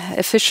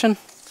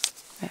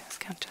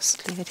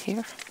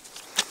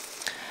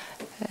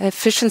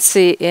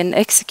 efficiency in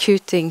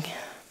executing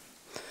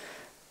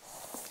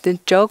the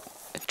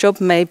job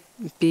may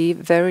be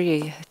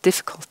very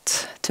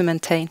difficult to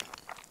maintain.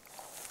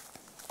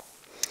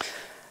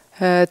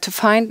 To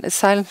find a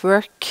silent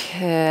work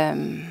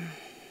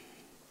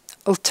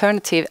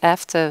alternative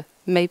after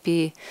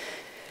maybe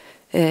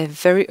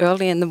very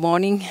early in the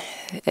morning,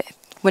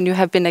 when you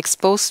have been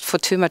exposed for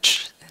too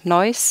much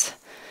noise,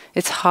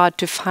 it's hard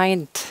to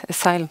find a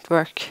silent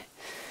work.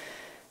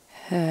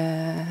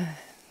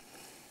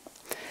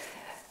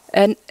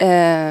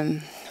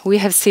 We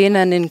have seen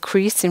an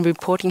increase in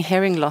reporting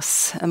hearing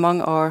loss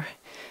among our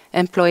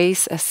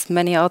employees, as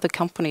many other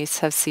companies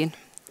have seen.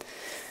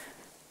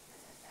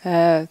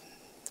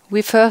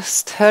 We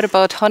first heard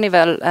about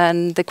Honeywell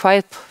and the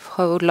Quiet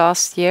Pro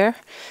last year,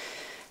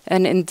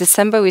 and in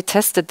December we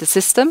tested the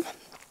system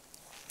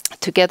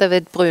together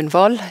with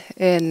Brunvoll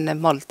in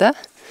Molde.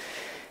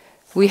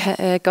 We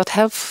got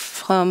help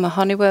from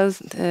Honeywell,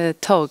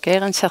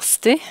 Torgeir and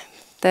Kjersti.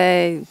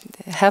 They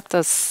helped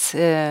us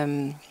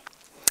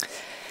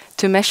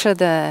to measure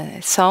the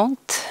sound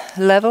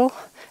level,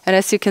 and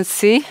as you can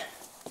see,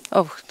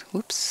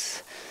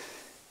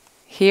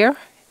 here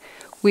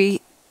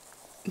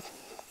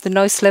the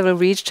noise level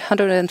reached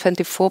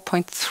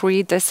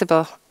 124.3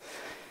 decibel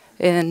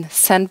in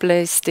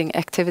sandblasting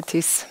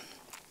activities.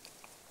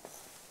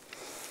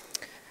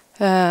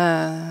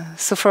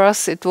 So for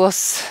us it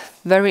was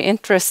very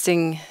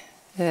interesting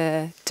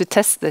to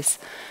test this.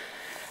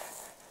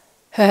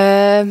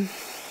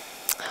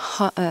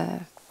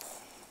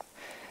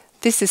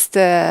 This is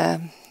the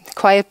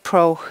Quiet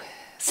Pro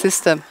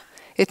system.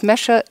 It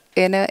measures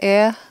inner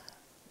air,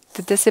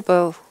 the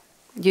decibel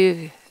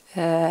you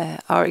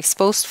are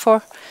exposed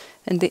for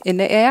in the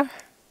inner air,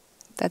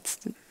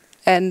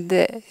 and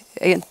the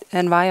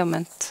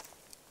environment.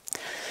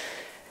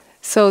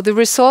 So the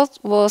result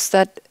was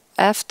that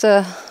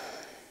after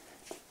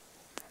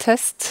the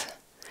test,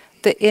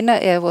 the inner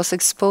air was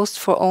exposed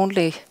for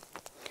only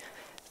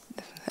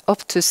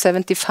up to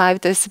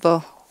 75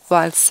 decibel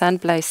while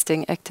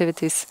sandblasting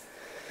activities.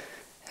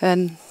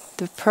 And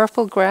the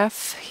purple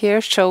graph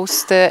here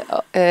shows the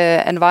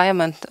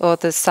environment or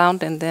the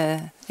sound in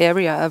the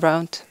area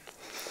around.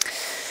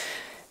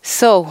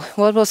 So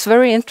what was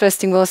very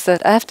interesting was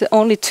that after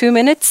only 2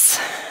 minutes,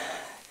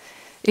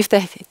 if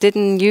they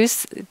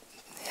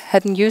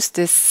hadn't used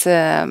this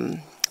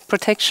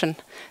protection,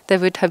 they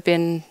would have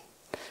been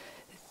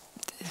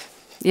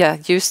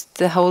used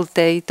the whole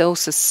day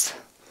doses.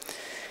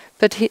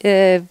 But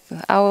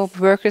our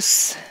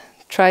workers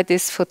tried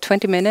this for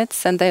 20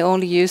 minutes and they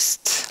only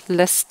used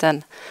less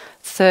than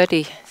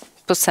 30%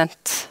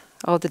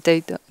 of the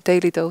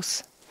daily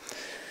dose.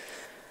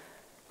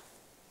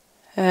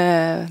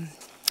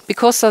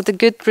 Because of the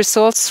good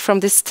results from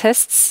these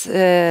tests,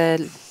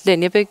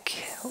 Linjebygg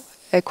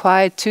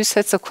acquired 2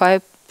 sets of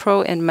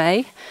VeriPro in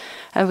May,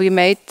 and we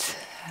made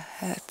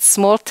a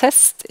small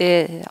test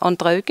on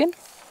Draugen.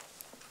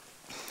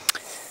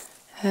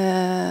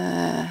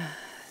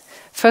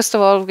 First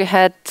of all, we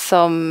had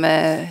some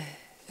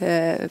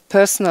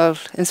personal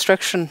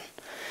instruction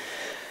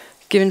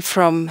given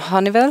from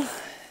Honeywell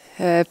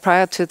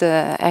prior to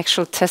the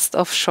actual test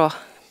offshore,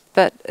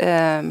 but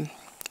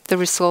the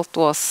result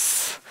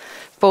was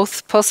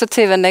both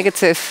positive and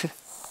negative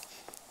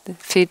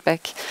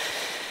feedback.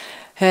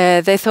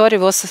 They thought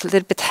it was a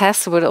little bit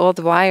hassle with all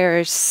the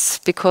wires,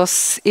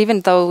 because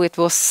even though it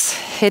was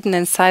hidden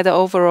inside the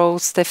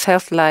overalls, they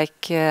felt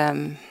like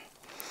it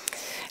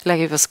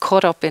was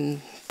caught up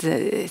in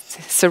the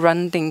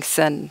surroundings,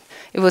 and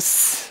it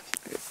was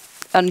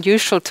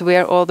unusual to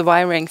wear all the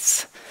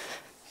wirings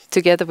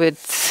together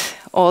with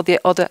all the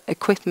other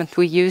equipment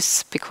we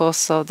use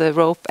because of the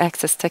rope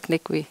access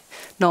technique we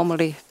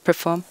normally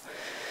perform.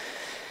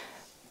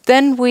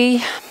 Then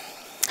we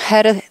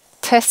had a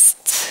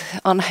test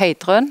on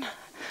Høydal.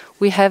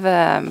 We have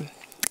an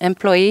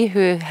employee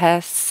who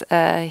has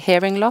a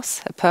hearing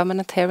loss, a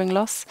permanent hearing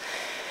loss.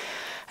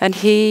 And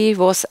he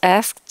was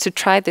asked to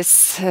try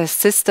this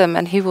system,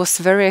 and he was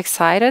very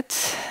excited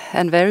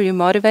and very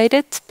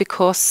motivated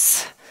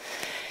because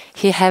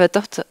he had a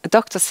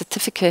doctor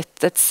certificate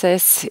that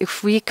says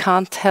if we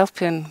can't help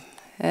him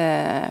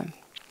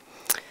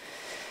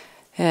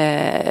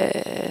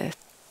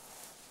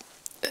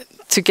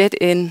to get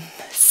in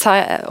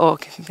or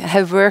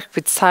have work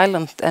with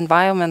silent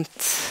environment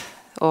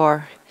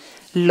or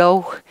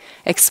low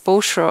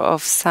exposure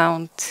of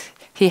sound,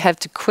 he had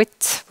to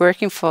quit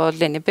working for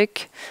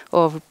Linjebygg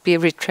or be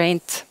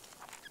retrained.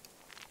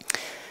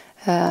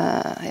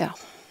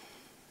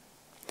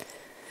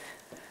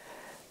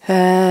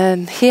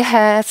 And he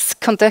has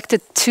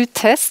conducted 2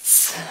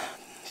 tests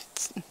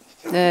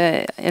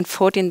in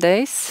 14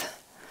 days,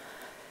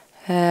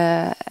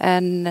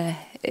 and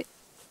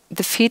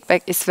the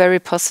feedback is very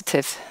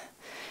positive.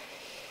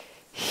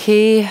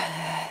 He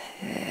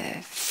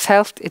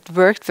felt it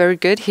worked very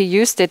good. He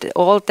used it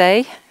all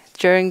day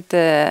during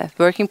the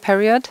working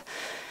period,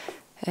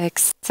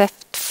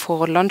 except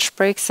for lunch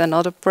breaks and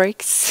other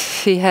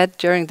breaks he had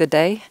during the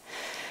day.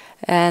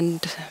 And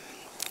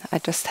I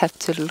just have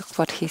to look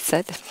what he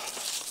said.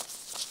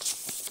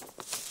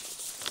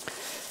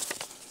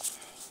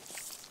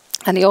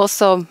 And he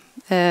also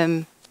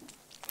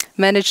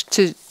managed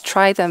to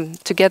try them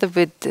together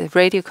with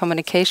radio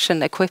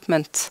communication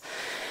equipment.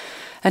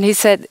 And he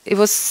said it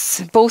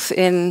was both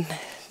in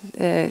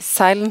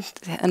silent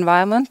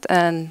environment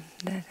and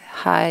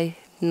high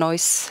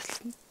noise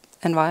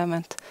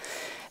environment.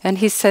 And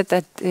he said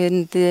that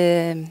in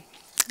the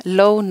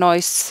low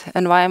noise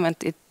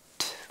environment it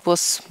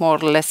was more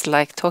or less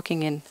like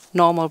talking in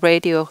normal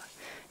radio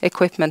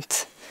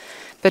equipment.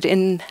 But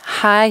in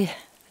high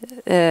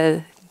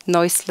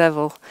noise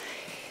level,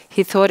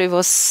 he thought it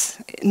was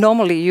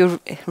normally you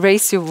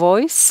raise your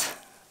voice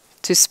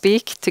to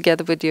speak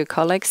together with your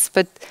colleagues,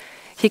 but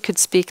he could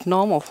speak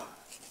normal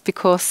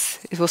because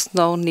it was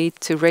no need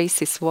to raise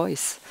his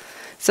voice.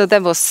 So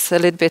that was a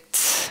little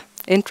bit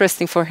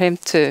interesting for him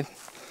to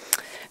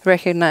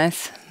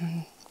recognize.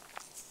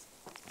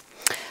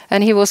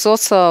 And he was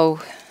also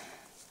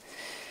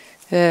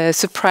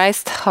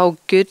surprised how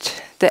good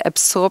the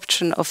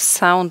absorption of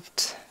sound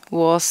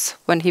was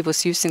when he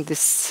was using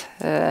these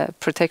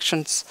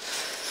protections.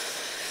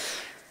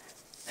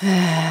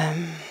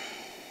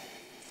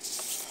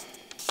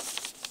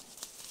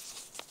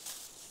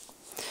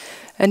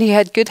 And he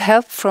had good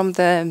help from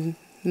the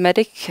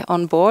medic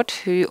on board,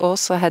 who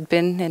also had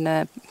been in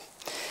a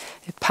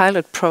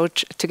pilot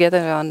project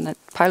together on a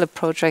pilot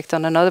project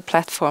on another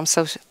platform.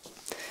 So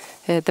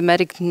the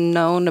medic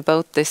known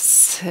about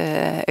this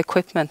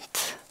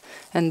equipment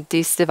and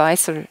these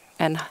devices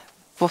and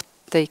what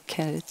they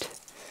could,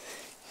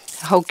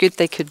 how good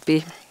they could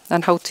be,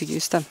 and how to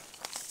use them.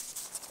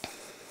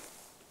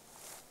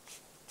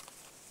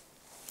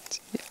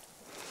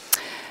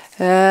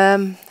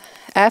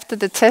 After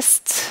the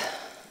test,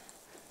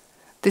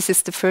 this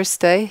is the first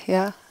day,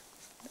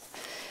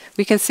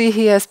 we can see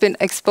he has been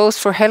exposed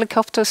for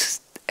helicopters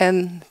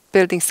and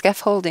building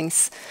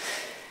scaffoldings.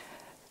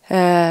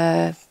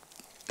 But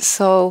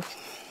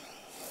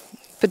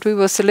we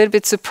was a little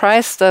bit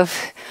surprised of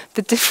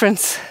the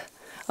difference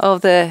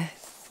of the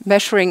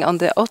measuring on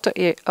the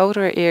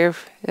outer ear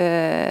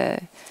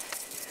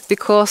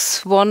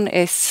because one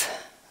is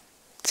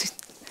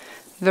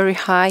very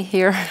high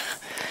here.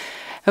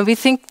 And we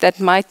think that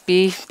might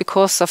be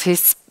because of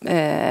his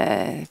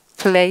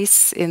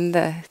place in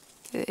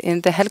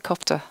the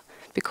helicopter,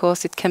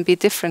 because it can be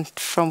different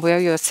from where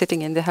you're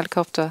sitting in the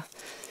helicopter.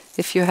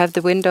 If you have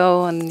the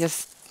window on your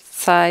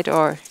side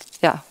or,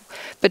 yeah.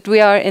 But we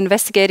are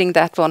investigating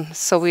that one,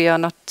 so we are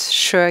not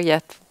sure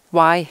yet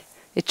why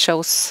it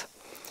shows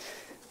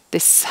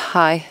this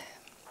high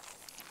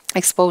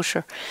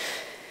exposure.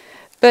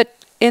 But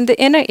in the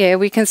inner ear,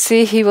 we can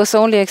see he was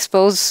only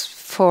exposed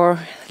for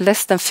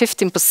less than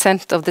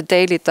 15% of the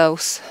daily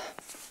dose.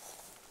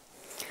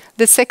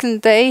 The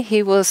second day,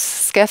 he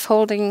was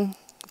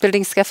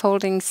building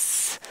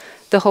scaffoldings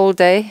the whole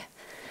day.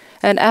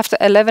 And after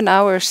 11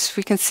 hours,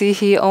 we can see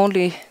he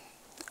only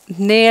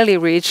nearly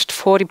reached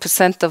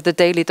 40% of the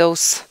daily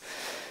dose.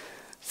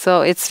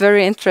 So it's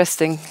very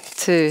interesting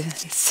to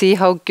see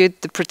how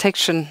good the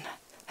protection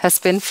has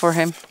been for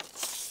him.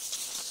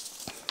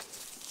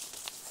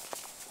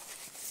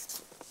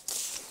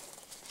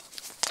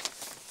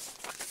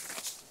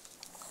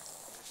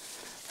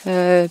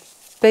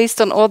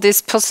 Based on all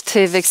this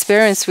positive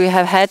experience we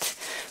have had,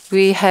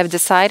 we have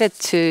decided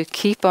to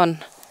keep on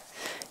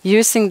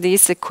using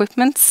these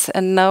equipments,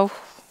 and now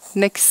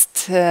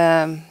next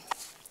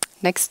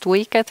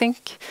week, I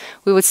think,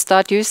 we will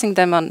start using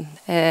them on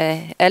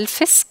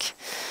Elfisk.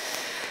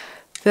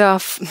 There are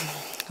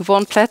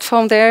one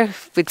platform there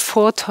with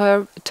 4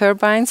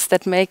 turbines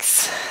that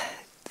makes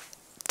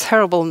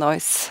terrible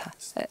noise,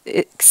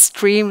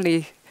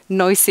 extremely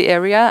noisy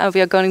area, and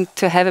we are going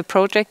to have a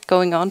project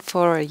going on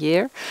for a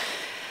year.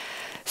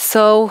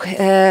 So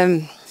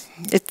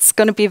it's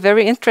going to be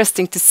very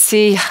interesting to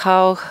see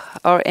how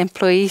our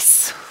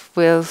employees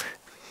will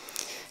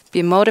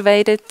be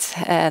motivated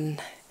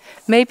and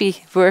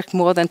maybe work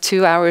more than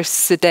 2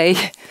 hours a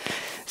day.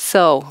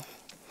 So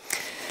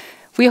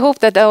we hope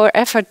that our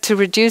effort to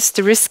reduce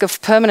the risk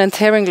of permanent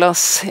hearing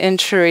loss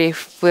injury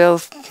will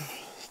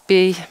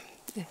be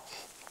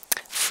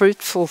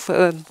fruitful,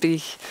 and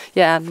we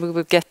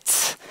will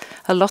get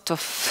a lot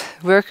of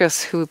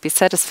workers who will be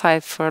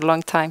satisfied for a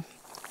long time.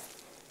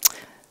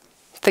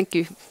 Thank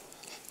you.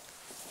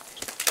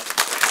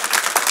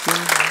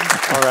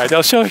 All right,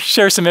 I'll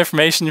share some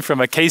information from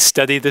a case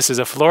study. This is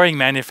a flooring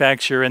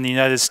manufacturer in the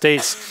United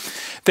States.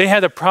 They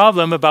had a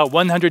problem, about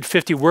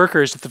 150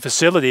 workers at the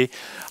facility,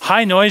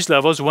 high noise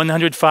levels,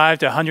 105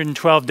 to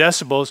 112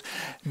 decibels.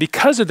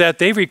 Because of that,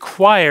 they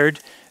required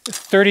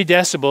 30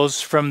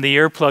 decibels from the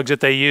earplugs that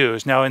they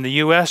use. Now, in the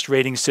US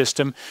rating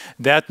system,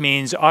 that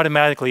means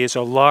automatically it's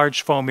a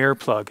large foam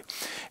earplug.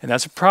 And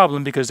that's a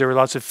problem because there were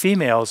lots of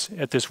females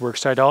at this work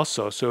site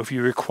also. So if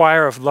you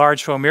require a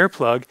large foam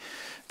earplug,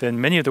 then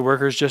many of the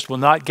workers just will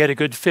not get a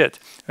good fit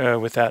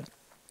with that.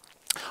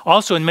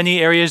 Also, in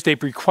many areas,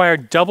 they've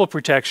required double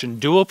protection,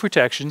 dual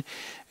protection,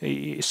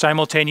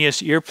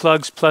 simultaneous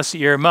earplugs plus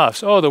ear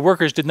muffs. Oh, the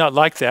workers did not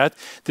like that.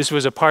 This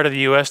was a part of the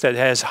US that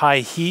has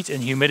high heat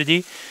and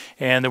humidity,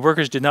 and the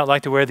workers did not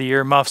like to wear the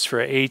ear muffs for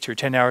 8 or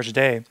 10 hours a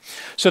day.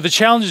 So the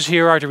challenges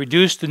here are to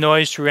reduce the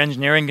noise through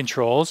engineering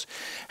controls,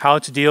 how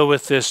to deal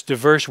with this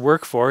diverse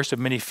workforce of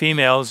many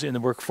females in the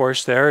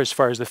workforce there as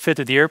far as the fit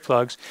of the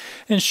earplugs,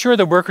 and ensure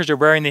the workers are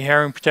wearing the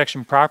hearing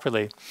protection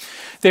properly.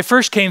 They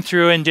first came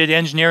through and did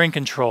engineering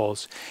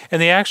controls,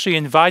 and they actually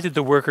invited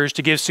the workers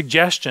to give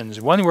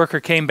suggestions. One worker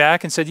came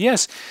back and said,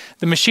 yes,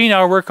 the machine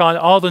I'll work on,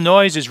 all the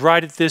noise is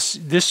right at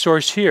this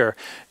source here.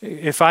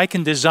 If I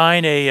can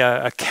design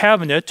a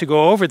cabinet to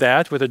go over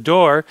that with a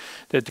door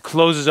that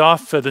closes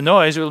off the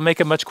noise, it will make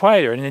it much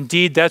quieter. And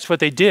indeed, that's what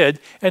they did,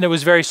 and it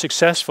was very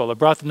successful. It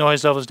brought the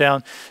noise levels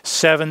down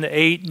 7,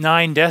 8,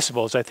 9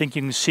 decibels. I think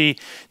you can see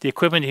the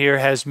equipment here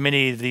has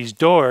many of these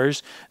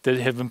doors that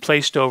have been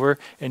placed over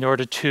in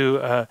order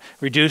to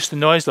reduce the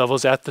noise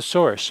levels at the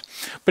source.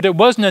 But it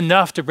wasn't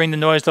enough to bring the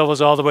noise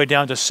levels all the way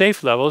down to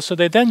safe levels, so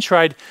they then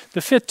tried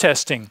the fit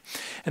testing.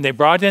 And they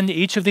brought in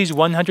each of these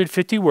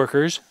 150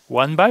 workers,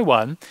 one by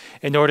one,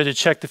 in order to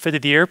check the fit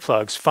of the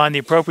earplugs, find the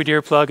appropriate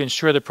earplug,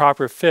 ensure the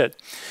proper fit.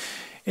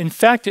 In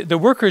fact, the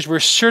workers were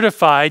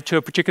certified to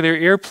a particular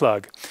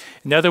earplug.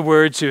 In other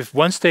words, if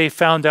once they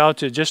found out,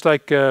 just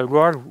like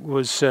Roar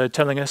was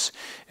telling us,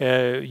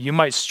 you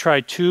might try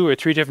 2 or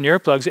 3 different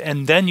earplugs,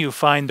 and then you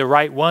find the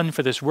right one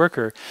for this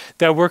worker.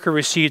 That worker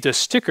received a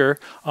sticker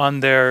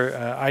on their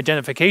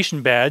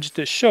identification badge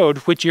that showed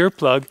which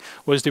earplug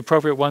was the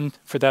appropriate one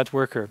for that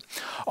worker.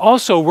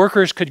 Also,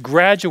 workers could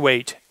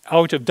graduate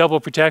out of double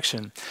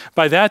protection.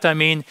 By that I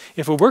mean,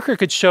 if a worker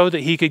could show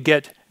that he could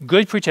get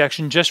good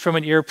protection just from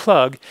an ear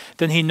plug,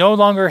 then he no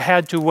longer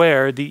had to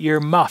wear the ear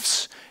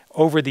muffs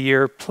over the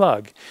ear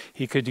plug.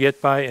 He could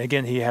get by,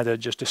 again, he had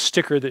just a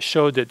sticker that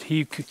showed that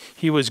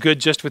he was good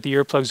just with the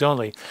earplugs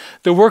only.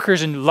 The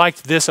workers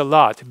liked this a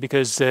lot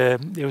because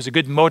it was a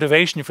good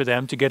motivation for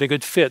them to get a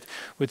good fit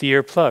with the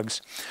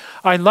earplugs.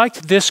 I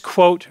liked this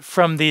quote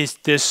from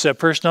this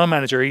personnel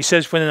manager. He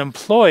says, when an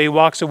employee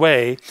walks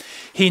away,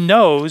 he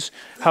knows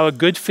how a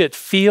good fit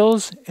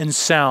feels and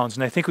sounds.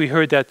 And I think we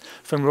heard that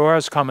from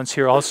Laura's comments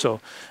here also.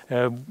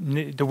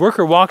 The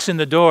worker walks in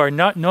the door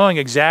not knowing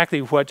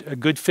exactly what a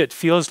good fit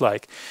feels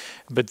like,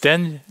 but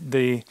then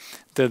the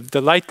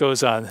light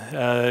goes on.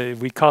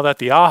 We call that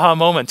the aha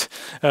moment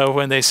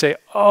when they say,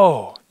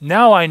 oh,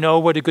 now I know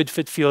what a good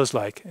fit feels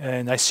like.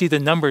 And I see the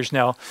numbers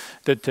now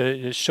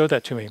that show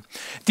that to me.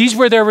 These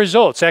were their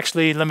results.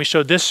 Actually, let me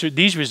show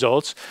these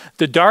results.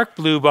 The dark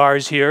blue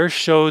bars here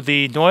show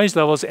the noise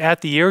levels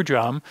at the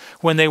eardrum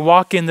when they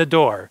walk in the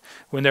door.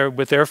 When they're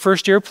with their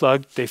first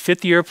earplug, they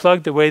fit the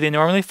earplug the way they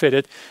normally fit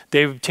it.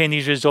 They obtain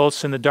these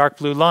results in the dark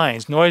blue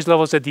lines. Noise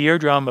levels at the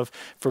eardrum of,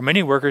 for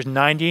many workers,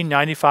 90,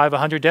 95,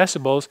 100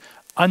 decibels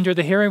under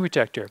the hearing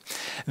protector.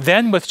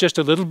 Then with just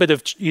a little bit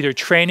of either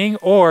training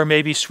or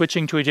maybe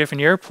switching to a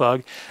different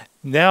earplug,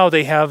 now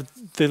they have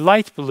the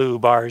light blue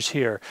bars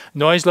here.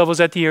 Noise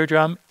levels at the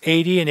eardrum,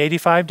 80 and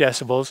 85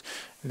 decibels.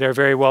 They're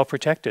very well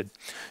protected.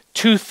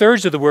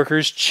 2/3 of the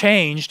workers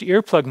changed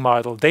earplug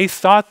model. They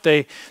thought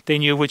they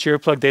knew which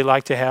earplug they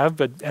liked to have,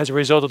 but as a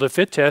result of the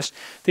fit test,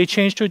 they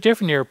changed to a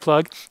different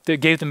earplug that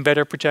gave them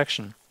better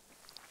protection.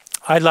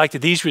 I liked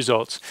these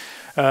results.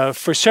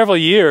 For several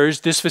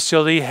years, this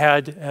facility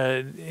had,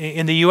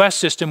 in the US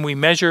system, we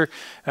measure,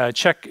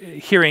 check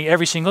hearing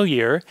every single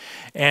year,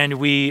 and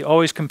we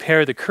always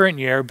compare the current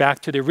year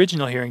back to the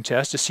original hearing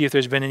test to see if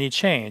there's been any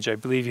change. I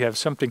believe you have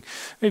something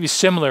maybe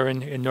similar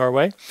in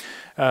Norway.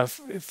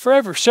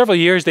 For several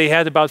years, they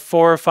had about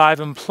 4 or 5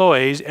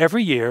 employees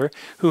every year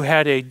who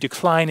had a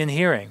decline in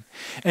hearing.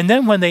 And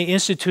then when they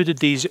instituted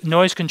these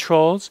noise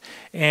controls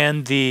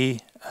and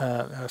the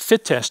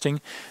fit testing,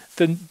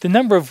 the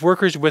number of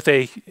workers with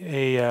a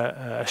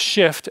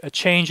shift, a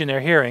change in their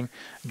hearing,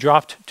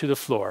 dropped to the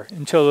floor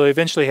until they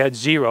eventually had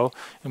 0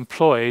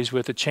 employees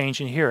with a change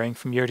in hearing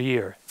from year to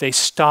year. They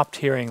stopped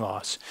hearing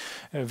loss.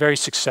 Very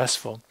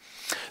successful.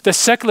 The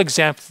second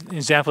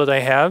example that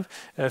I have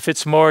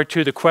fits more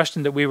to the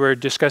question that we were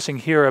discussing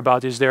here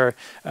about is there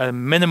a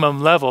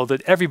minimum level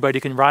that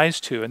everybody can rise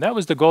to? And that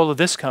was the goal of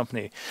this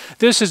company.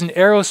 This is an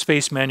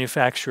aerospace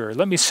manufacturer.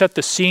 Let me set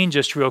the scene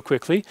just real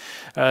quickly.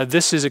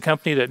 This is a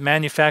company that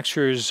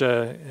manufactures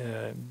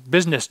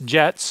business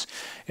jets.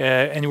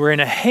 And we're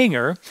in a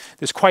hangar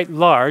that's quite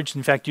large.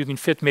 In fact, you can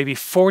fit maybe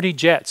 40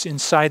 jets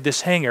inside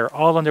this hangar,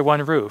 all under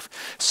one roof.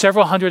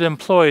 Several hundred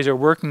employees are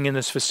working in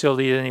this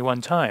facility at any one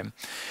time.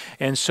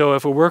 And so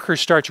if a worker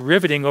starts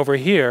riveting over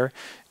here,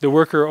 the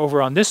worker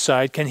over on this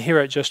side can hear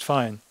it just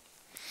fine.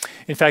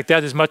 In fact,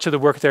 that is much of the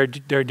work they're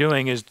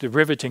doing is the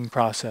riveting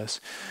process.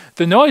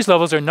 The noise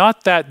levels are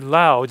not that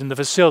loud in the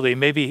facility,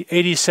 maybe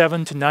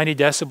 87 to 90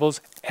 decibels,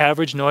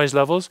 average noise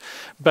levels,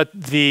 but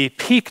the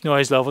peak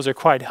noise levels are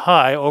quite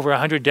high, over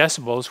 100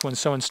 decibels when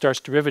someone starts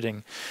to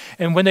riveting.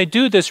 And when they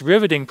do this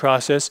riveting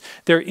process,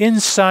 they're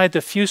inside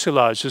the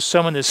fuselage. So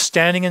someone is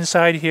standing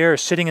inside here or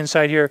sitting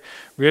inside here,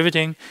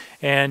 riveting,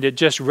 and it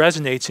just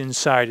resonates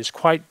inside. It's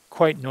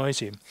quite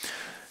noisy.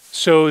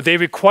 So they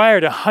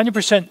required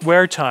 100%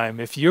 wear time.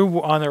 If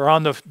you're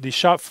on the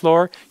shop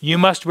floor, you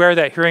must wear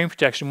that hearing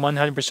protection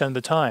 100% of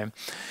the time,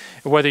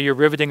 whether you're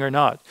riveting or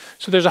not.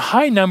 So there's a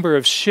high number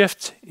of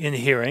shifts in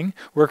hearing,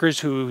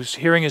 workers whose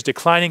hearing is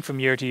declining from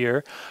year to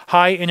year,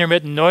 high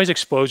intermittent noise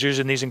exposures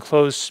in these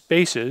enclosed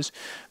spaces,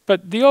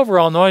 but the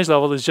overall noise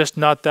level is just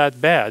not that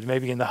bad,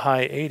 maybe in the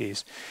high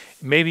 80s.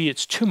 Maybe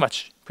it's too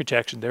much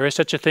protection. There is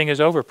such a thing as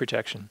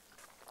overprotection.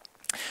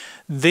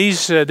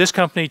 This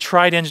company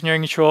tried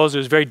engineering controls. It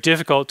was very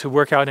difficult to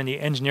work out any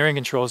engineering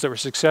controls that were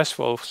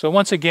successful. So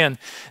once again,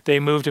 they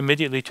moved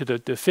immediately to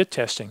the fit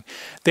testing.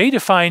 They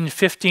defined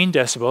 15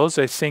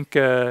 decibels. I think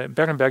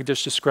Beerenberg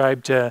just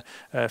described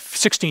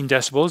 16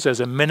 decibels as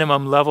a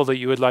minimum level that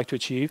you would like to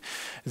achieve.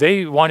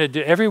 They wanted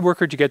every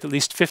worker to get at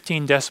least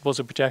 15 decibels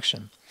of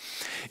protection.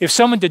 If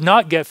someone did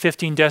not get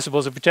 15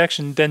 decibels of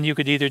protection, then you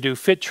could either do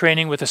fit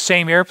training with the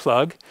same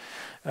earplug,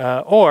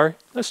 or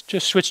let's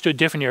just switch to a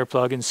different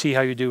earplug and see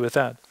how you do with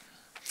that.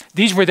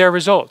 These were their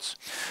results.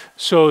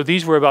 So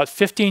these were about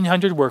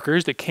 1,500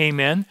 workers that came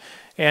in,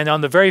 and on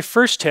the very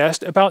first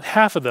test, about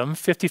half of them,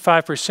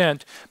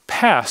 55%,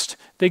 passed.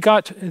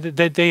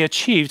 They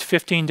achieved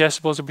 15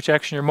 decibels of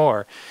protection or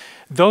more.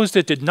 Those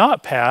that did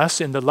not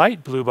pass, in the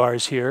light blue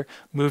bars here,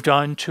 moved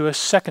on to a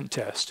second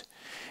test.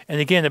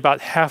 And again,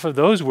 about half of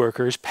those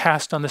workers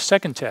passed on the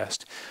second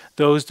test.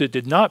 Those that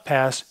did not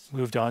pass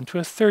moved on to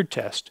a third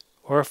test,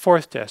 or a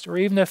fourth test, or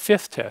even a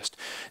fifth test.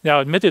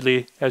 Now,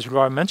 admittedly, as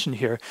Rob mentioned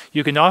here,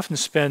 you can often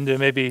spend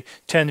maybe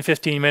 10,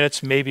 15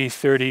 minutes, maybe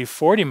 30,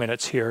 40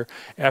 minutes here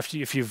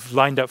if you've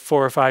lined up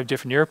 4 or 5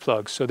 different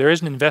earplugs. So there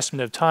is an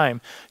investment of time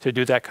to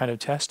do that kind of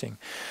testing.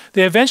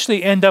 They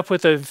eventually end up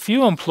with a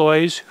few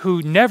employees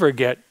who never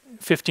get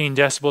 15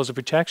 decibels of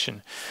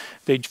protection.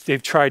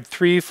 They've tried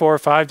 3, 4,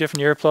 5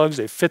 different earplugs.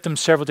 They've fit them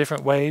several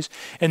different ways.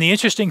 And the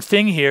interesting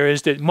thing here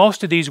is that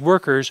most of these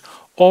workers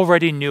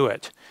already knew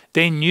it.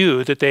 They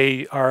knew that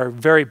they are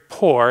very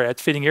poor at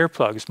fitting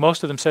earplugs.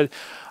 Most of them said,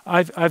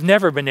 I've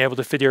never been able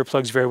to fit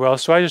earplugs very well,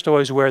 so I just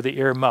always wear the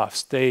ear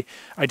muffs. They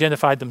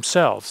identified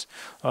themselves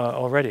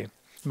already.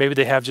 Maybe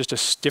they have just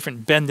a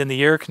different bend in the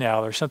ear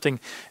canal or something.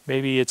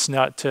 Maybe it's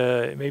not.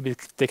 Maybe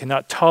they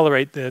cannot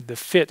tolerate the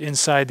fit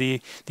inside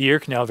the ear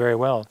canal very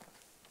well.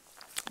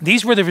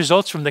 These were the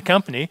results from the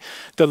company.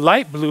 The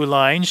light blue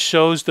line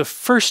shows the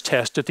first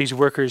test of these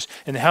workers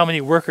and how many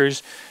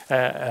workers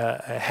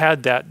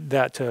had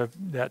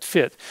that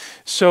fit.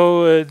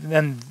 So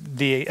then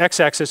the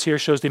x-axis here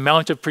shows the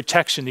amount of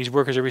protection these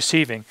workers are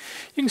receiving.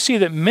 You can see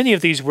that many of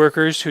these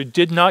workers who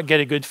did not get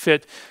a good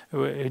fit,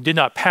 who did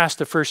not pass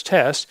the first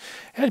test,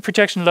 had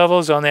protection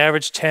levels on the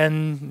average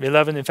 10,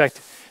 11. In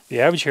fact, the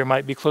average here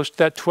might be close to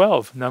that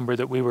 12 number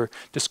that we were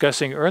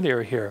discussing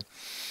earlier here.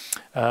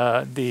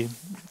 The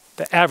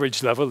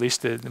average level, at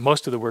least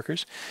most of the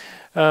workers.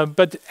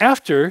 But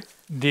after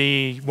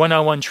the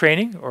one-on-one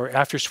training, or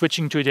after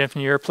switching to a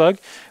deafening earplug,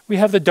 we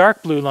have the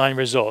dark blue line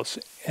results.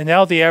 And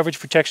now the average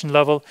protection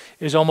level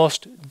is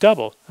almost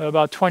double,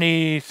 about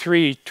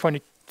 23,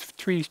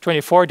 23,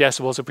 24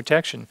 decibels of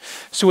protection.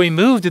 So we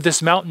moved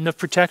this mountain of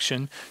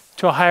protection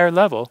to a higher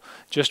level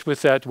just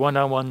with that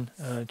one-on-one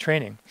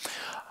training.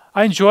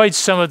 I enjoyed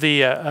some of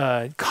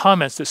the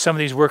comments that some of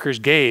these workers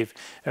gave.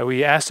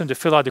 We asked them to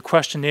fill out a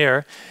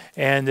questionnaire,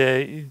 and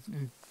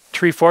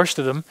 3/4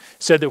 of them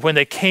said that when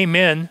they came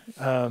in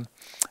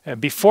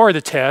before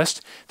the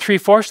test,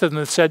 3/4 of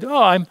them said,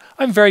 "Oh,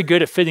 I'm very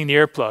good at fitting the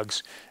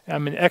earplugs.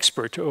 I'm an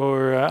expert,"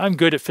 or "I'm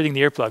good at fitting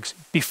the earplugs,"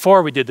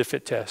 before we did the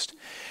fit test.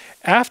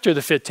 After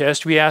the fit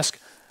test, we asked,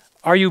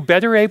 "Are you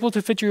better able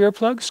to fit your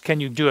earplugs? Can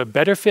you do a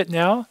better fit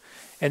now?"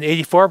 And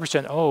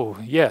 84%, "Oh,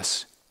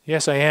 yes.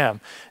 Yes, I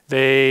am.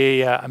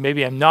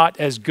 Maybe I'm not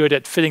as good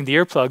at fitting the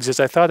earplugs as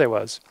I thought I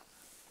was."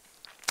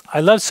 I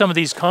love some of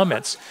these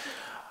comments.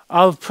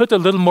 "I'll put a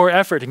little more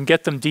effort and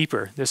get them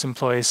deeper," this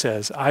employee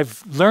says.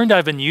 "I've learned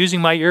I've been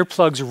using my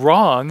earplugs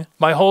wrong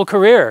my whole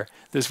career,"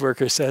 this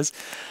worker says.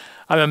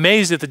 "I'm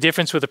amazed at the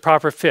difference with a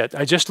proper fit.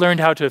 I just learned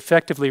how to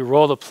effectively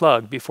roll a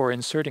plug before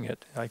inserting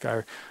it," like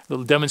our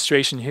little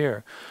demonstration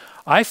here.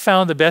 "I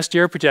found the best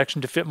ear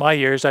protection to fit my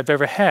ears I've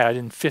ever had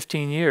in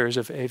 15 years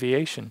of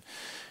aviation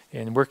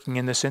and working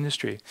in this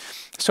industry."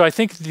 So I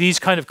think these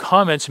kind of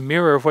comments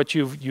mirror what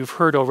you've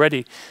heard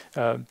already.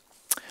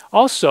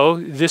 Also,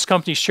 this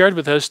company shared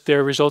with us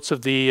their results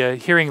of the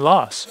hearing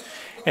loss.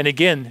 And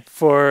again,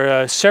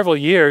 for several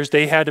years,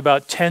 they had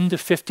about 10 to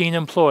 15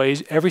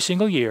 employees every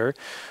single year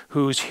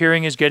whose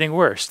hearing is getting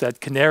worse. That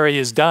canary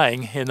is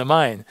dying in the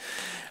mine.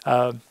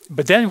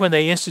 But then when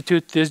they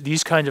institute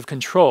these kind of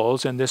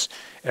controls, and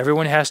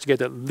everyone has to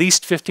get at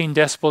least 15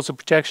 decibels of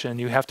protection,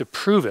 you have to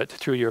prove it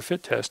through your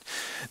fit test,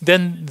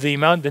 then the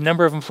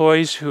number of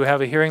employees who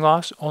have a hearing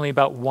loss, only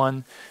about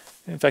one.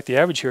 In fact, the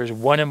average here is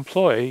one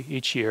employee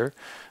each year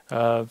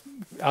out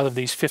of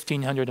these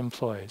 1,500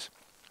 employees.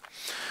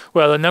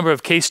 Well, a number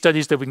of case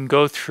studies that we can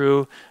go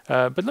through,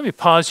 but let me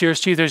pause here,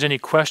 see if there's any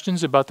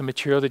questions about the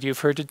material that you've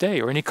heard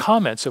today, or any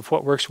comments of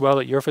what works well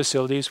at your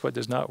facilities, what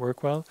does not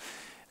work well.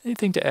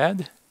 Anything to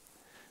add?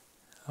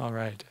 All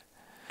right.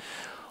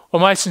 Well,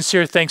 my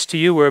sincere thanks to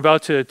you. We're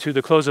about to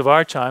the close of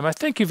our time. I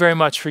thank you very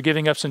much for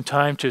giving up some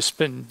time to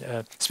spend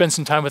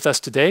some time with us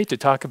today to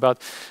talk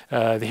about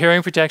the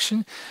hearing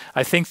protection.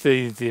 I think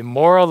the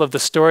moral of the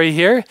story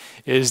here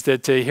is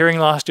that hearing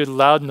loss due to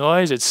loud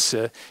noise,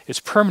 it's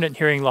permanent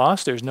hearing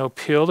loss. There's no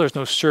pill, there's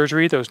no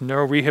surgery, there's no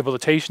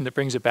rehabilitation that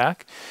brings it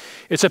back.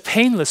 It's a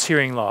painless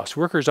hearing loss.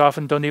 Workers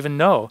often don't even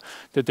know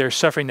that they're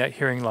suffering that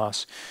hearing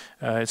loss.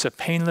 It's a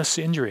painless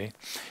injury.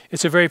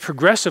 It's a very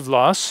progressive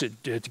loss.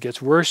 It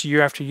gets worse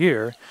year after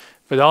year,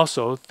 but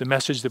also the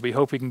message that we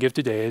hope we can give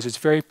today is it's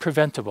very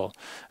preventable.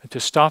 To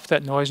stop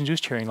that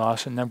noise-induced hearing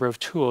loss, a number of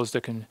tools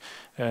that can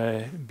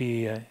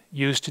be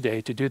used today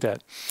to do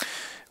that.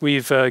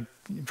 We've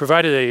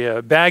provided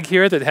a bag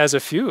here that has a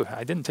few.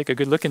 I didn't take a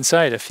good look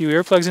inside. A few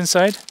earplugs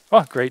inside.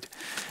 Oh, great.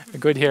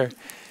 Good here.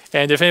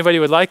 And if anybody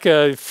would like,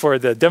 for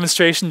the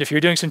demonstration, if you're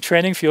doing some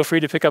training, feel free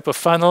to pick up a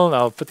funnel.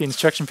 I'll put the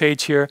instruction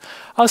page here.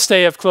 I'll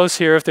stay up close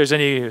here if there's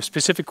any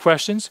specific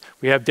questions.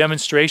 We have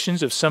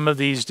demonstrations of some of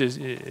these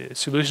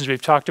solutions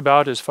we've talked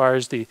about as far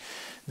as the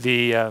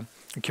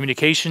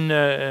communication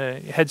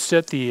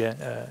headset, the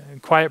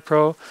Quiet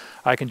Pro.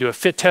 I can do a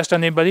fit test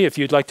on anybody if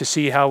you'd like to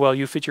see how well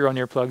you fit your own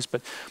earplugs.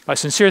 But my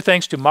sincere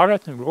thanks to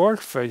Marat and Roar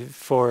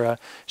for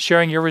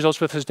sharing your results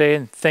with us today,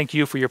 and thank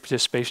you for your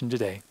participation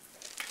today.